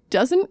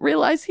doesn't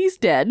realize he's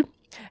dead,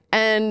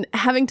 and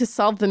having to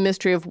solve the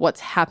mystery of what's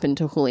happened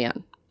to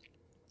Julian.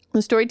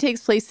 The story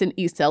takes place in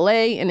East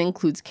LA and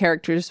includes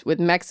characters with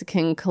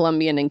Mexican,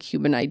 Colombian, and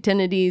Cuban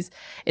identities.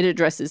 It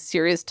addresses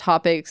serious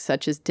topics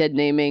such as dead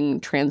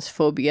naming,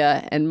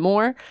 transphobia, and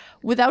more,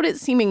 without it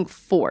seeming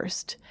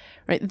forced.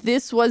 Right?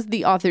 This was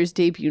the author's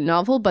debut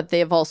novel, but they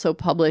have also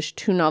published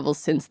 2 novels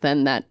since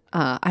then that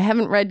I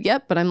haven't read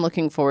yet, but I'm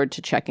looking forward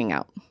to checking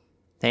out.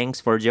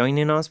 Thanks for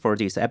joining us for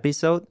this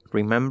episode.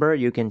 Remember,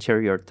 you can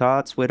share your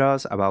thoughts with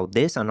us about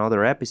this and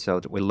other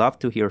episodes. We love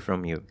to hear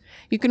from you.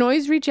 You can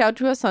always reach out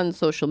to us on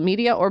social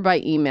media or by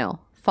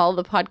email. Follow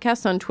the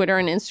podcast on Twitter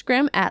and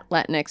Instagram at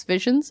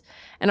LatinxVisions,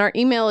 and our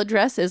email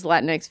address is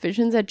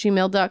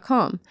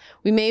latinxvisions@gmail.com.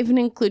 We may even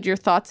include your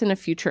thoughts in a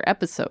future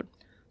episode.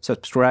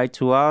 Subscribe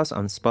to us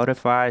on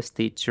Spotify,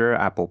 Stitcher,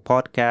 Apple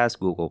Podcasts,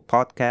 Google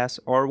Podcasts,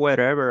 or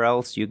wherever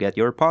else you get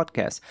your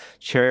podcasts.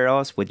 Share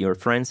us with your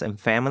friends and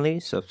family,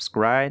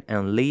 subscribe,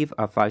 and leave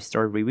a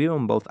 5-star review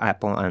on both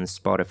Apple and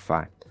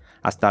Spotify.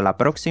 Hasta la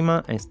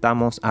próxima,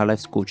 estamos a la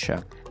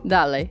escucha.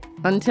 Dale.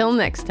 Until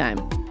next time.